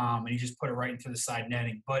so calm, and he just put it right into the side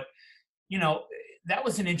netting. But, that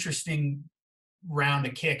was an interesting round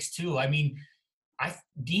of kicks, too. I mean,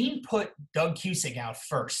 Dean put Doug Cusick out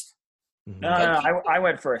first. No, I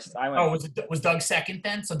went first. Was Doug second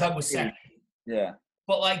then? So Doug was second. Yeah.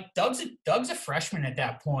 But, like, Doug's a freshman at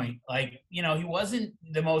that point. Like, he wasn't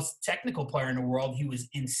the most technical player in the world. He was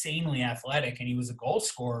insanely athletic, and he was a goal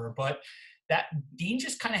scorer. But that Dean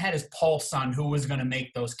just kind of had his pulse on who was going to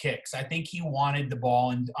make those kicks. I think he wanted the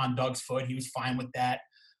ball on Doug's foot. He was fine with that.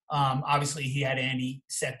 Obviously, he had Andy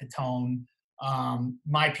set the tone.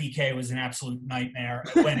 My PK was an absolute nightmare.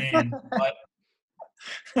 It went in, but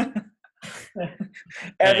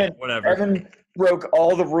Evan broke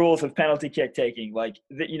all the rules of penalty kick taking. Like,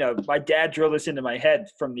 my dad drilled this into my head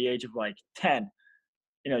from the age of like 10.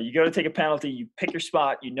 You go to take a penalty, you pick your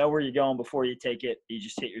spot, you know where you're going before you take it, you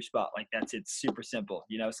just hit your spot. Like, that's it. Super simple.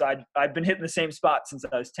 So I've been hitting the same spot since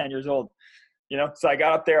I was 10 years old. So I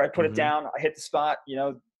got up there, I put it down, I hit the spot,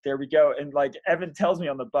 there we go. And like, Evan tells me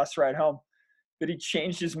on the bus ride home that he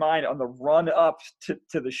changed his mind on the run up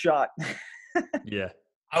to the shot. Yeah.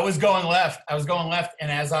 I was going left,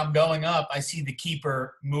 and as I'm going up, I see the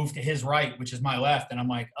keeper move to his right, which is my left, and I'm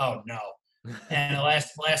like, oh no. And the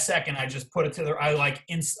last second, I just put it to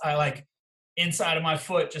inside of my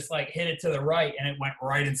foot, just like hit it to the right, and it went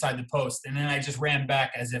right inside the post. And then I just ran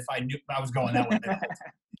back as if I knew I was going that way.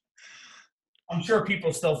 I'm sure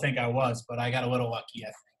people still think I was, but I got a little lucky,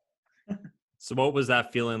 I think. So what was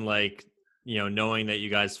that feeling like, knowing that you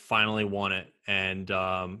guys finally won it? And,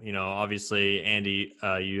 obviously, Andy,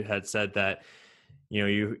 you had said that,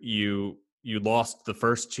 you lost the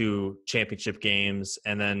first two championship games,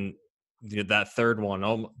 and then that third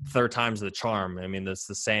one, third time's the charm. I mean, that's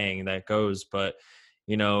the saying that goes, but,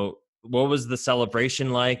 what was the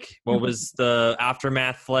celebration like? What was the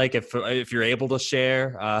aftermath like? If you're able to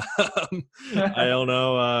share, I don't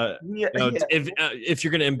know, if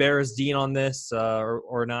you're going to embarrass Dean on this,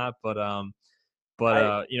 or not, but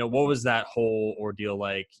what was that whole ordeal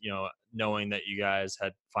like, knowing that you guys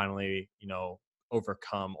had finally,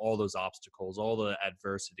 overcome all those obstacles, all the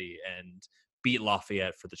adversity, and beat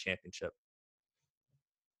Lafayette for the championship?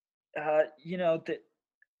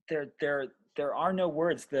 There are no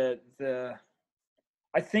words. I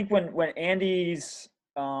think when Andy's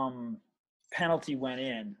penalty went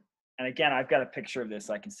in, and again, I've got a picture of this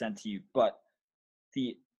I can send to you, but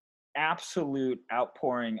the absolute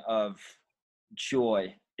outpouring of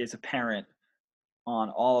joy is apparent on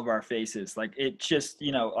all of our faces. Like, it just,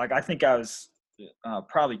 like, I think I was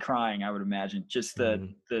probably crying, I would imagine, just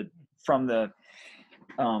from the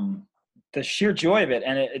sheer joy of it.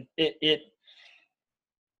 And it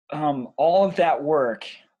all of that work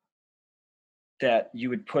that you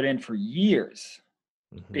would put in for years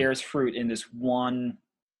Mhm. bears fruit in this one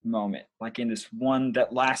moment, like in this one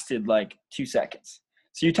that lasted like 2 seconds.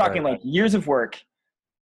 So you're talking Right. like years of work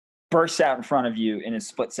bursts out in front of you in a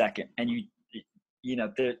split second, and you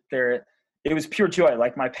know, there it was pure joy.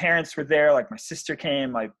 Like my parents were there, like my sister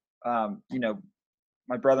came, my you know,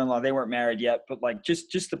 my brother-in-law, they weren't married yet, but like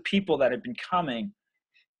just the people that had been coming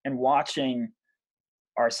and watching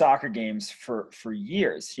our soccer games for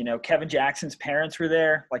years. You know, Kevin Jackson's parents were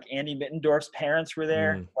there, like Andy Mittendorf's parents were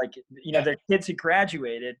there. Like, you know, Yeah. their kids had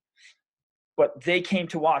graduated, but they came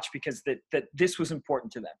to watch because that this was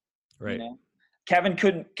important to them. Right. You know, Kevin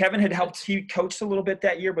had helped, he coached a little bit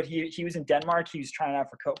that year, but he was in Denmark. He was trying out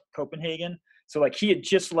for Copenhagen. So like he had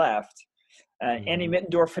just left. Andy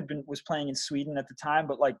Mittendorf was playing in Sweden at the time,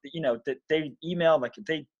 but like, you know, that they emailed, like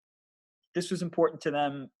this was important to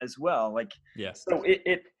them as well. Like, Yes. so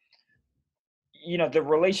it, you know, the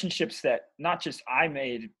relationships that not just I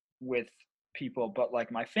made with people, but like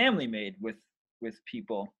my family made with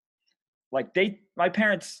people, like my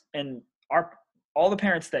parents and all the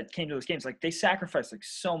parents that came to those games, like they sacrificed like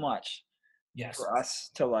so much Yes. for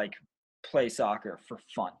us to like play soccer for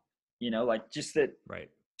fun, you know, like just that Right.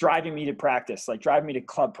 driving me to practice, like driving me to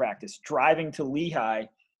club practice, driving to Lehigh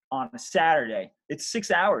on a Saturday. It's 6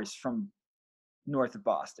 hours from north of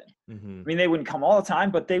Boston. Mhm. I mean, they wouldn't come all the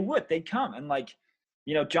time, but they'd come. And like,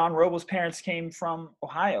 you know, John Robles' parents came from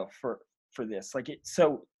Ohio for this. Like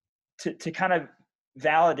so to kind of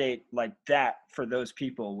validate like that for those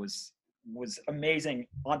people was amazing,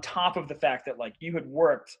 on top of the fact that like you had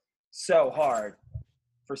worked so hard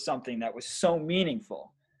for something that was so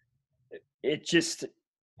meaningful. It just,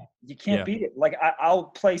 you can't beat it. Like I'll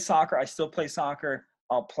play soccer. I still play soccer.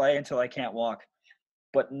 I'll play until I can't walk,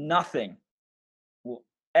 but nothing will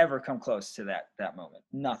ever come close to that moment.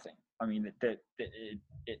 Nothing. I mean,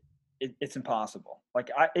 it's impossible. Like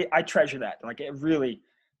I treasure that. Like it really,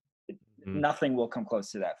 nothing will come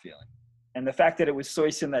close to that feeling. And the fact that it was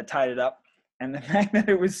Soyson that tied it up, and the fact that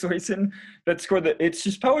it was Soyson that scored it's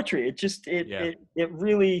just poetry. It just, it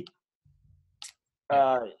really,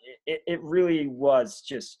 it really was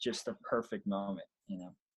just a perfect moment, you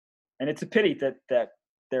know. And it's a pity that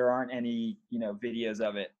there aren't any, you know, videos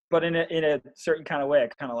of it, but in a certain kind of way, I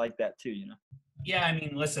kind of like that too, you know. Yeah, I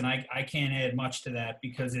mean, listen, I can't add much to that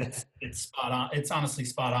because it's spot on. It's honestly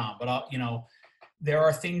spot on. But you know, there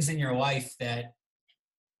are things in your life that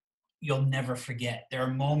you'll never forget. There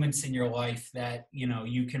are moments in your life that, you know,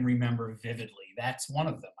 you can remember vividly. That's one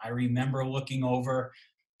of them. I remember looking over,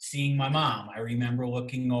 seeing my mom. I remember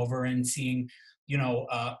looking over and seeing, you know,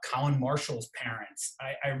 Colin Marshall's parents.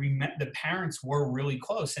 I remember the parents were really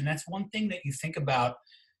close. And that's one thing that you think about,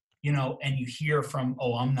 you know, and you hear from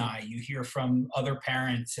alumni, you hear from other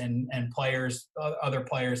parents and players, other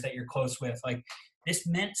players that you're close with. Like, this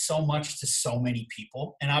meant so much to so many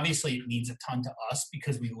people. And obviously it means a ton to us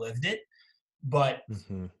because we lived it. But,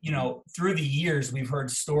 you know, through the years, we've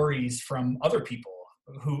heard stories from other people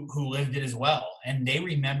who lived it as well. And they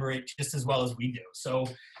remember it just as well as we do. So,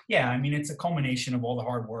 yeah, I mean, it's a culmination of all the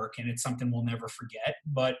hard work, and it's something we'll never forget.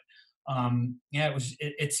 But, yeah,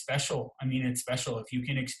 it's special. I mean, it's special. If you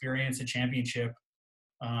can experience a championship,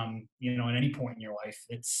 you know, at any point in your life,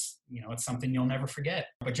 it's, you know, it's something you'll never forget.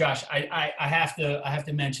 But Josh, I have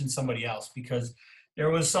to mention somebody else, because there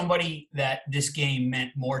was somebody that this game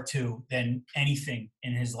meant more to than anything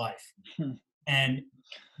in his life. And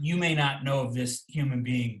you may not know of this human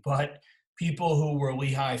being, but people who were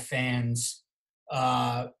Lehigh fans,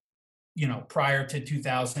 you know, prior to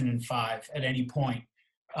 2005 at any point,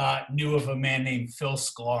 knew of a man named Phil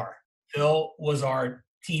Sklar. Phil was our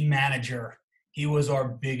team manager. He was our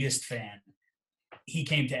biggest fan. He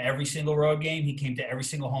came to every single road game. He came to every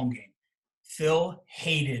single home game. Phil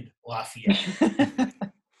hated Lafayette.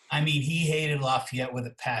 I mean, he hated Lafayette with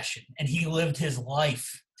a passion, and he lived his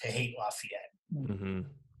life to hate Lafayette.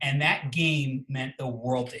 And that game meant the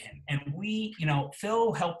world to him. And we, you know,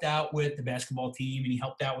 Phil helped out with the basketball team, and he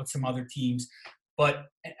helped out with some other teams. But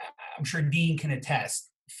I'm sure Dean can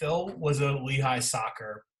attest, Phil was a Lehigh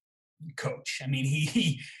soccer coach. I mean,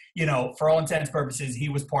 he, you know, for all intents and purposes, he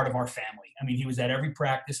was part of our family. I mean, he was at every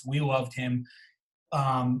practice. We loved him.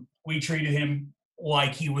 We treated him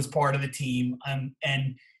like he was part of the team,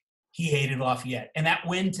 and he hated Lafayette. And that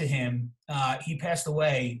win to him, he passed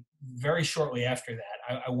away very shortly after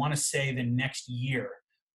that. I want to say the next year.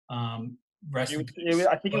 I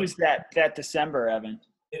think it was that December, Evan.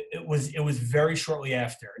 It was very shortly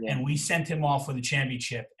after, yeah. And we sent him off with a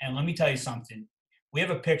championship. And let me tell you something. We have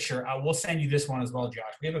a picture. I will send you this one as well,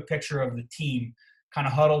 Josh. We have a picture of the team kind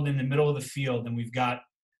of huddled in the middle of the field, and we've got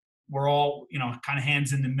we're all, kind of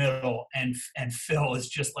hands in the middle, and Phil is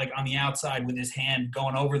just like on the outside with his hand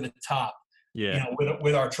going over the top,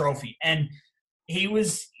 with our trophy. And he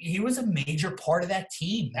was a major part of that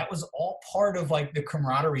team. That was all part of like the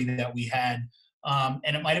camaraderie that we had.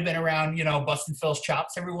 And it might have been around, busting Phil's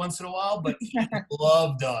chops every once in a while, but he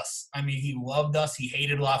loved us. I mean, he loved us. He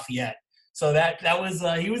hated Lafayette. So that was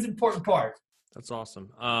he was an important part. That's awesome.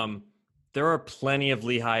 There are plenty of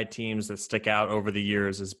Lehigh teams that stick out over the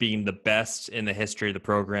years as being the best in the history of the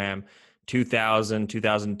program. 2000,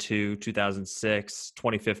 2002, 2006,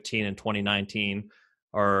 2015, and 2019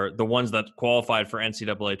 are the ones that qualified for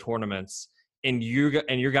NCAA tournaments. In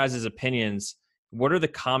your guys' opinions, what are the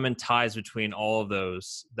common ties between all of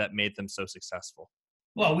those that made them so successful?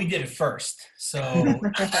 Well, we did it first, so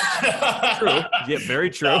true. Yeah, very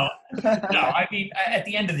true. No, I mean, at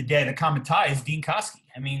the end of the day, the common tie is Dean Koski.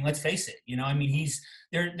 I mean, let's face it. He's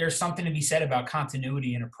there's something to be said about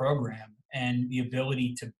continuity in a program and the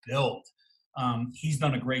ability to build. He's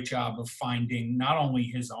done a great job of finding not only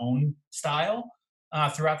his own style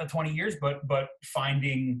throughout the 20 years, but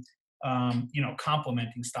finding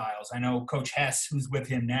complementing styles. I know Coach Hess, who's with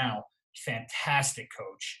him now, fantastic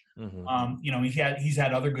coach. Mm-hmm. He's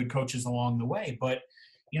had other good coaches along the way, but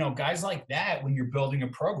guys like that, when you're building a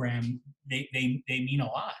program, they mean a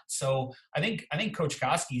lot. So I think Coach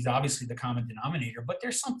Koski is obviously the common denominator, but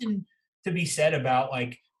there's something to be said about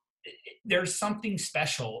there's something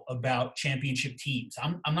special about championship teams.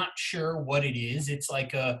 I'm not sure what it is. It's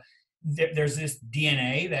like there's this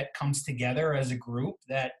DNA that comes together as a group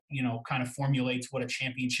that kind of formulates what a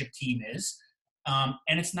championship team is.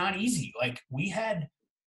 And it's not easy. Like we had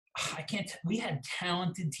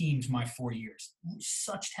talented teams my 4 years,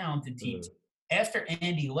 such talented teams. After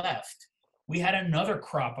Andy left, we had another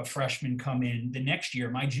crop of freshmen come in the next year,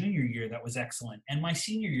 my junior year, that was excellent, and my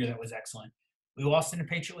senior year that was excellent. We lost in the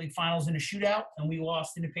Patriot League finals in a shootout, and we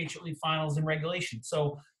lost in the Patriot League finals in regulation.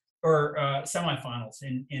 So, or semifinals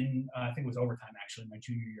in I think it was overtime actually my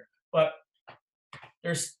junior year. But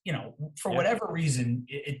there's, for whatever reason,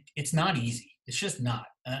 it's not easy. It's just not.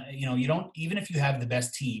 You don't, even if you have the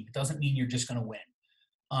best team, it doesn't mean you're just going to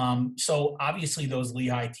win. So obviously those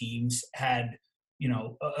Lehigh teams had,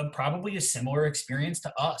 probably a similar experience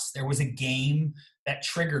to us. There was a game that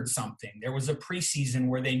triggered something. There was a preseason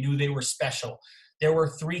where they knew they were special. There were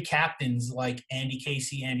three captains like Andy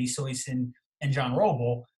Casey, Andy Soyson, and John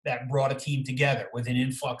Roble that brought a team together with an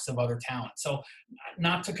influx of other talent. So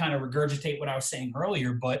not to kind of regurgitate what I was saying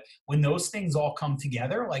earlier, but when those things all come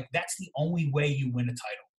together, that's the only way you win a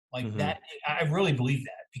title. That, I really believe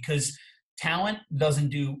that, because talent doesn't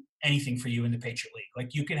do anything for you in the Patriot League.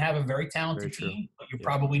 You can have a very talented team, but you're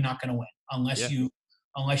probably not going to win unless you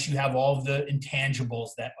have all of the intangibles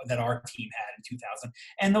that our team had in 2000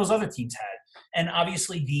 and those other teams had. And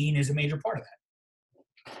obviously Dean is a major part of that.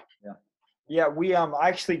 Yeah, we I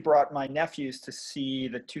actually brought my nephews to see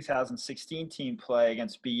the 2016 team play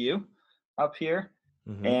against BU up here.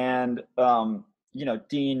 Mm-hmm. And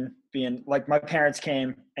Dean being my parents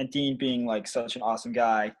came, and Dean being such an awesome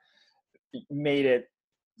guy made it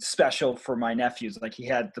special for my nephews. He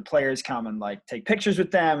had the players come and take pictures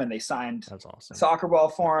with them, and they signed That's awesome. a soccer ball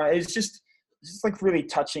for him. It's just really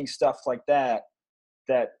touching stuff like that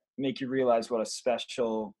make you realize what a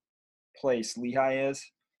special place Lehigh is.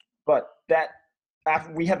 But that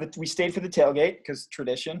after we stayed for the tailgate because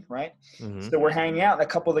tradition, right? Mm-hmm. So we're hanging out, and a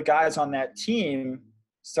couple of the guys on that team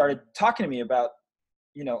started talking to me about,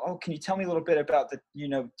 can you tell me a little bit about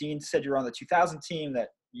Dean said you're on the 2000 team that,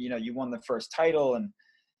 you won the first title, and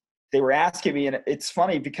they were asking me, and it's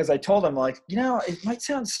funny because I told them it might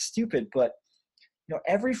sound stupid, but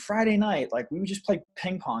every Friday night, we would just play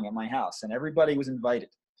ping pong at my house, and everybody was invited.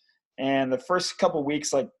 And the first couple of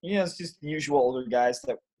weeks, it's just the usual older guys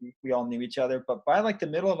that we all knew each other. But by the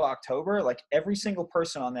middle of October, every single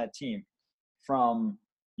person on that team, from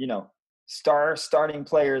starting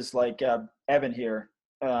players like Evan here,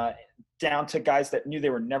 down to guys that knew they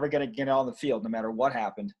were never going to get on the field no matter what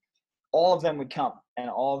happened, all of them would come, and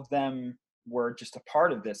all of them were just a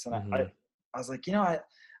part of this. And I was like, I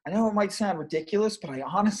know it might sound ridiculous, but I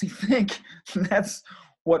honestly think that's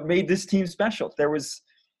what made this team special. There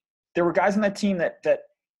were guys on that team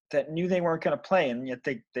that knew they weren't going to play, and yet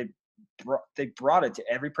they brought it to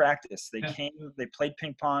every practice. They came, they played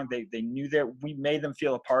ping pong. They knew that we made them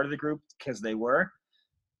feel a part of the group because they were.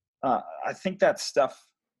 I think that stuff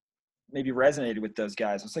maybe resonated with those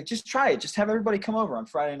guys. It's just try it. Just have everybody come over on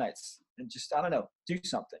Friday nights and just, I don't know, do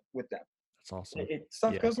something with them. That's awesome.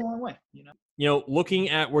 Stuff goes a long way, Looking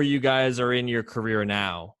at where you guys are in your career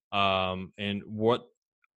now, and what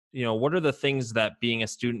what are the things that being a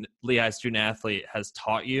Lehigh student athlete has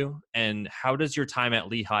taught you, and how does your time at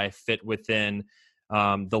Lehigh fit within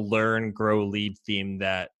the learn, grow, lead theme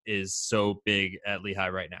that is so big at Lehigh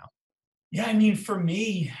right now? Yeah, I mean, for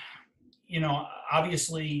me,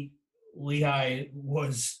 obviously Lehigh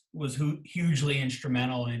was hugely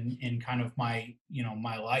instrumental in kind of my,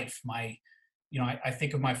 my life. I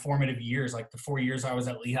think of my formative years, like the 4 years I was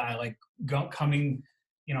at Lehigh, like coming,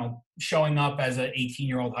 showing up as an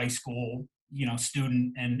 18-year-old high school,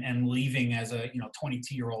 student and leaving as a,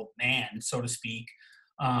 22-year-old man, so to speak.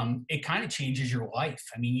 It kind of changes your life.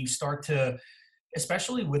 I mean, you start to,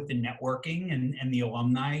 especially with the networking and the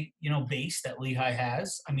alumni, base that Lehigh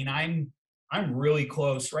has. I mean, I'm really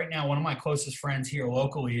close right now. One of my closest friends here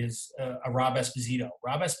locally is Rob Esposito.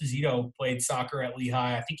 Rob Esposito played soccer at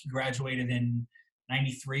Lehigh. I think he graduated in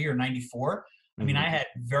 93 or 94. I mean, I had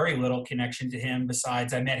very little connection to him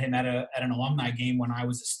besides I met him at an alumni game when I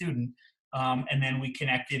was a student. And then we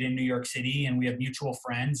connected in New York City, and we have mutual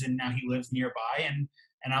friends, and now he lives nearby, and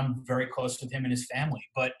I'm very close with him and his family.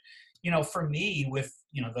 But for me, with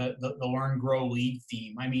the learn, grow, lead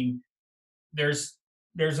theme, I mean, there's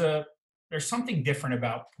something different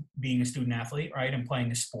about being a student athlete, right, and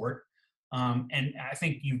playing a sport. And I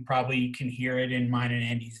think you probably can hear it in mine and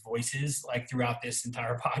Andy's voices, like throughout this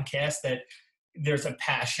entire podcast, that there's a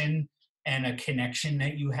passion and a connection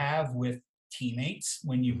that you have with teammates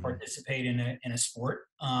when you participate in a sport.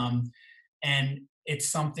 And it's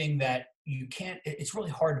something that it's really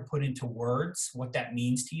hard to put into words what that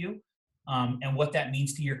means to you. And what that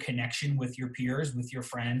means to your connection with your peers, with your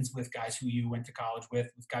friends, with guys who you went to college with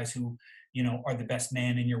guys who, are the best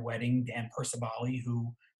man in your wedding. Dan Percivali,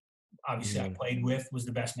 who obviously I played with, was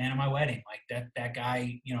the best man in my wedding. Like that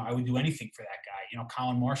guy, I would do anything for that guy.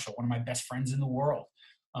 Colin Marshall, one of my best friends in the world.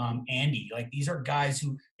 Andy, like these are guys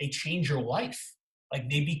who, they change your life. Like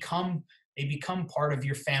they become part of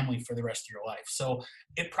your family for the rest of your life. So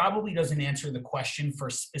it probably doesn't answer the question for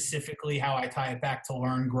specifically how I tie it back to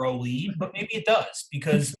learn, grow, lead, but maybe it does,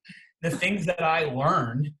 because the things that I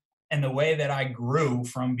learned and the way that I grew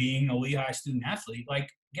from being a Lehigh student athlete, like,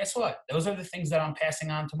 guess what? Those are the things that I'm passing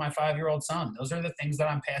on to my 5-year-old son. Those are the things that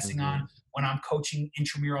I'm passing on when I'm coaching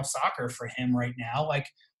intramural soccer for him right now. Like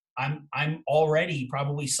I'm already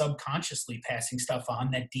probably subconsciously passing stuff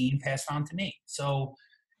on that Dean passed on to me. So,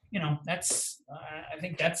 I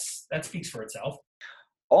think that speaks for itself.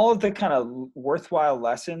 All of the kind of worthwhile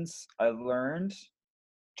lessons I learned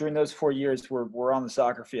during those 4 years were on the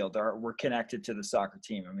soccer field. We're connected to the soccer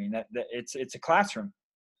team. I mean, that it's a classroom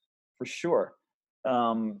for sure.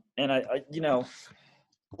 And I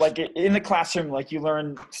like in the classroom, like you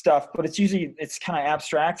learn stuff, but it's kind of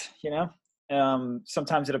abstract,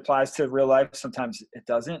 sometimes it applies to real life, sometimes it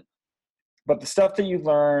doesn't. But the stuff that you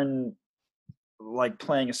learn, like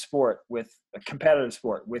playing a sport, with a competitive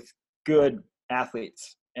sport with good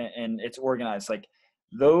athletes, and it's organized, like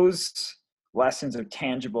those lessons are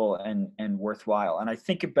tangible and worthwhile. And I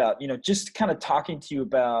think about, just kind of talking to you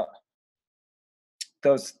about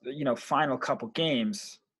those, final couple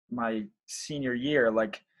games my senior year,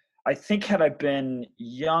 like I think had I been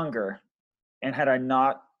younger and had I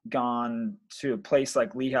not gone to a place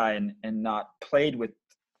like Lehigh and not played with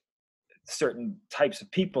certain types of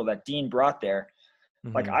people that Dean brought there,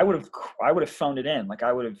 like I would have phoned it in. Like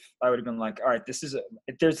I would have been like, all right,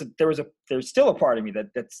 there's still a part of me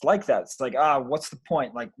that's like that. It's like, what's the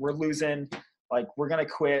point? Like we're losing, like we're going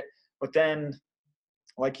to quit. But then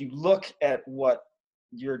like you look at what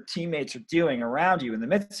your teammates are doing around you in the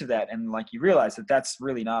midst of that, and like you realize that that's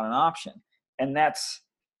really not an option. And that's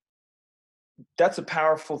a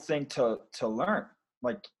powerful thing to learn.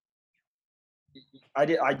 Like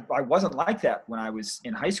I wasn't like that when I was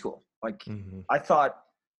in high school. Like I thought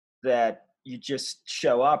that you just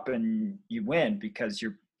show up and you win because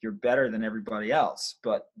you're better than everybody else.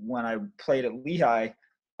 But when I played at Lehigh,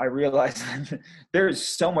 I realized that there is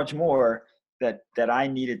so much more that I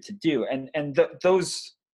needed to do. And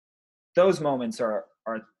those moments are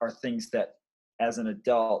things that as an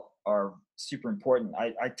adult are super important.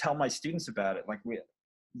 I tell my students about it. Like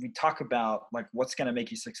we talk about like what's going to make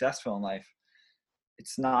you successful in life.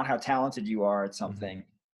 It's not how talented you are at something.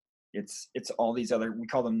 It's all these other, we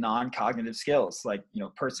call them non-cognitive skills, like,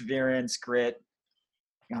 perseverance, grit,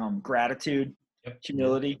 gratitude,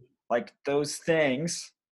 humility, like those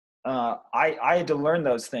things. I had to learn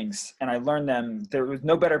those things, and I learned them. There was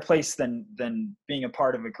no better place than being a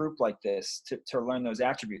part of a group like this to learn those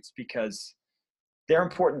attributes, because they're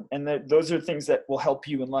important. And those are things that will help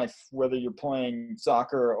you in life, whether you're playing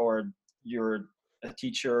soccer or you're a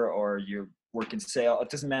teacher or you work in sales. It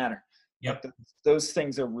doesn't matter. Yep. Like those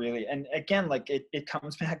things are really, and again, like it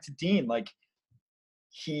comes back to Dean. Like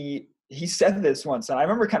he said this once, and I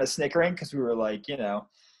remember kind of snickering because we were like,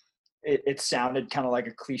 it sounded kind of like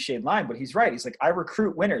a cliched line, but he's right. He's like, I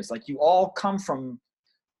recruit winners. Like you all come from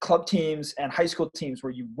club teams and high school teams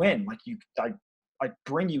where you win. Like I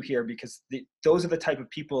bring you here because those are the type of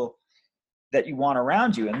people that you want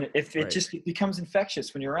around you. And if it just becomes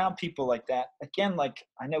infectious when you're around people like that, again, like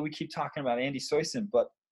I know we keep talking about Andy Soyson, but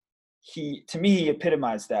to me, he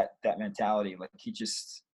epitomized that mentality. Like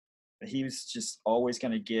he was just always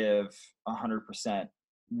going to give 100%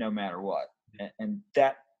 no matter what.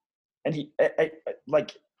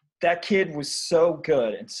 Like that kid was so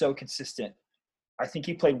good and so consistent. I think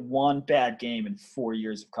he played one bad game in 4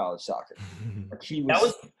 years of college soccer. Like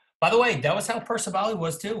by the way, that was how Percivali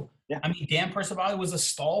was too. Yeah. I mean, Dan Percivali was a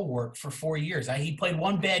stalwart for 4 years. He played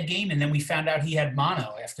one bad game, and then we found out he had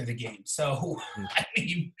mono after the game. So, I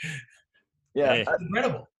mean, yeah,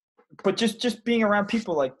 incredible. But just being around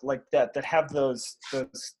people like that have those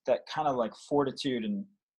that kind of like fortitude and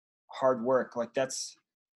hard work, like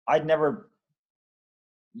I'd never,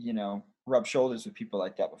 rub shoulders with people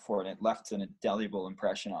like that before, and it left an indelible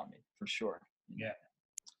impression on me for sure. Yeah.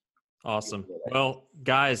 Awesome. Well,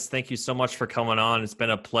 guys, thank you so much for coming on. It's been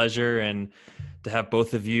a pleasure, and to have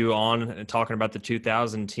both of you on and talking about the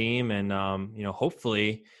 2000 team. And,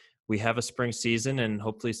 hopefully we have a spring season, and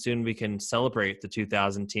hopefully soon we can celebrate the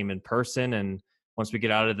 2000 team in person. And once we get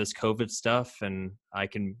out of this COVID stuff, and I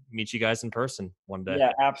can meet you guys in person one day.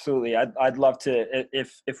 Yeah, absolutely. I'd love to,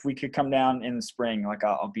 if we could come down in the spring, like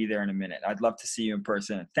I'll be there in a minute. I'd love to see you in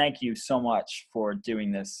person. Thank you so much for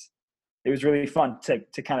doing this. It was really fun to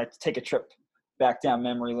kind of take a trip back down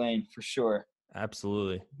memory lane for sure.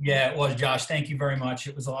 Absolutely. Yeah, it was, Josh. Thank you very much.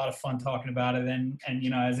 It was a lot of fun talking about it. And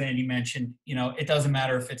as Andy mentioned, it doesn't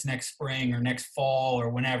matter if it's next spring or next fall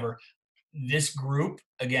or whenever. This group,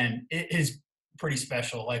 again, it is pretty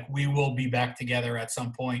special. Like we will be back together at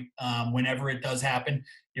some point. Whenever it does happen,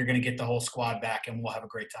 you're going to get the whole squad back, and we'll have a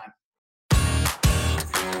great time.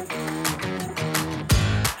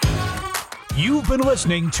 You've been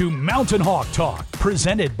listening to Mountain Hawk Talk,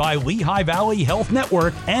 presented by Lehigh Valley Health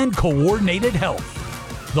Network and Coordinated Health.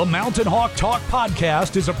 The Mountain Hawk Talk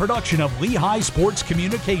podcast is a production of Lehigh Sports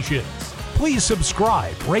Communications. Please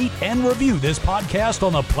subscribe, rate, and review this podcast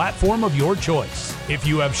on the platform of your choice. If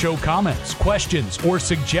you have show comments, questions, or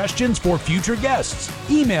suggestions for future guests,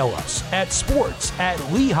 email us at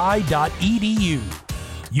sports@lehigh.edu.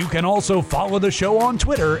 You can also follow the show on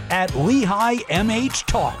Twitter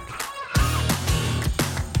 @LehighMHTalk.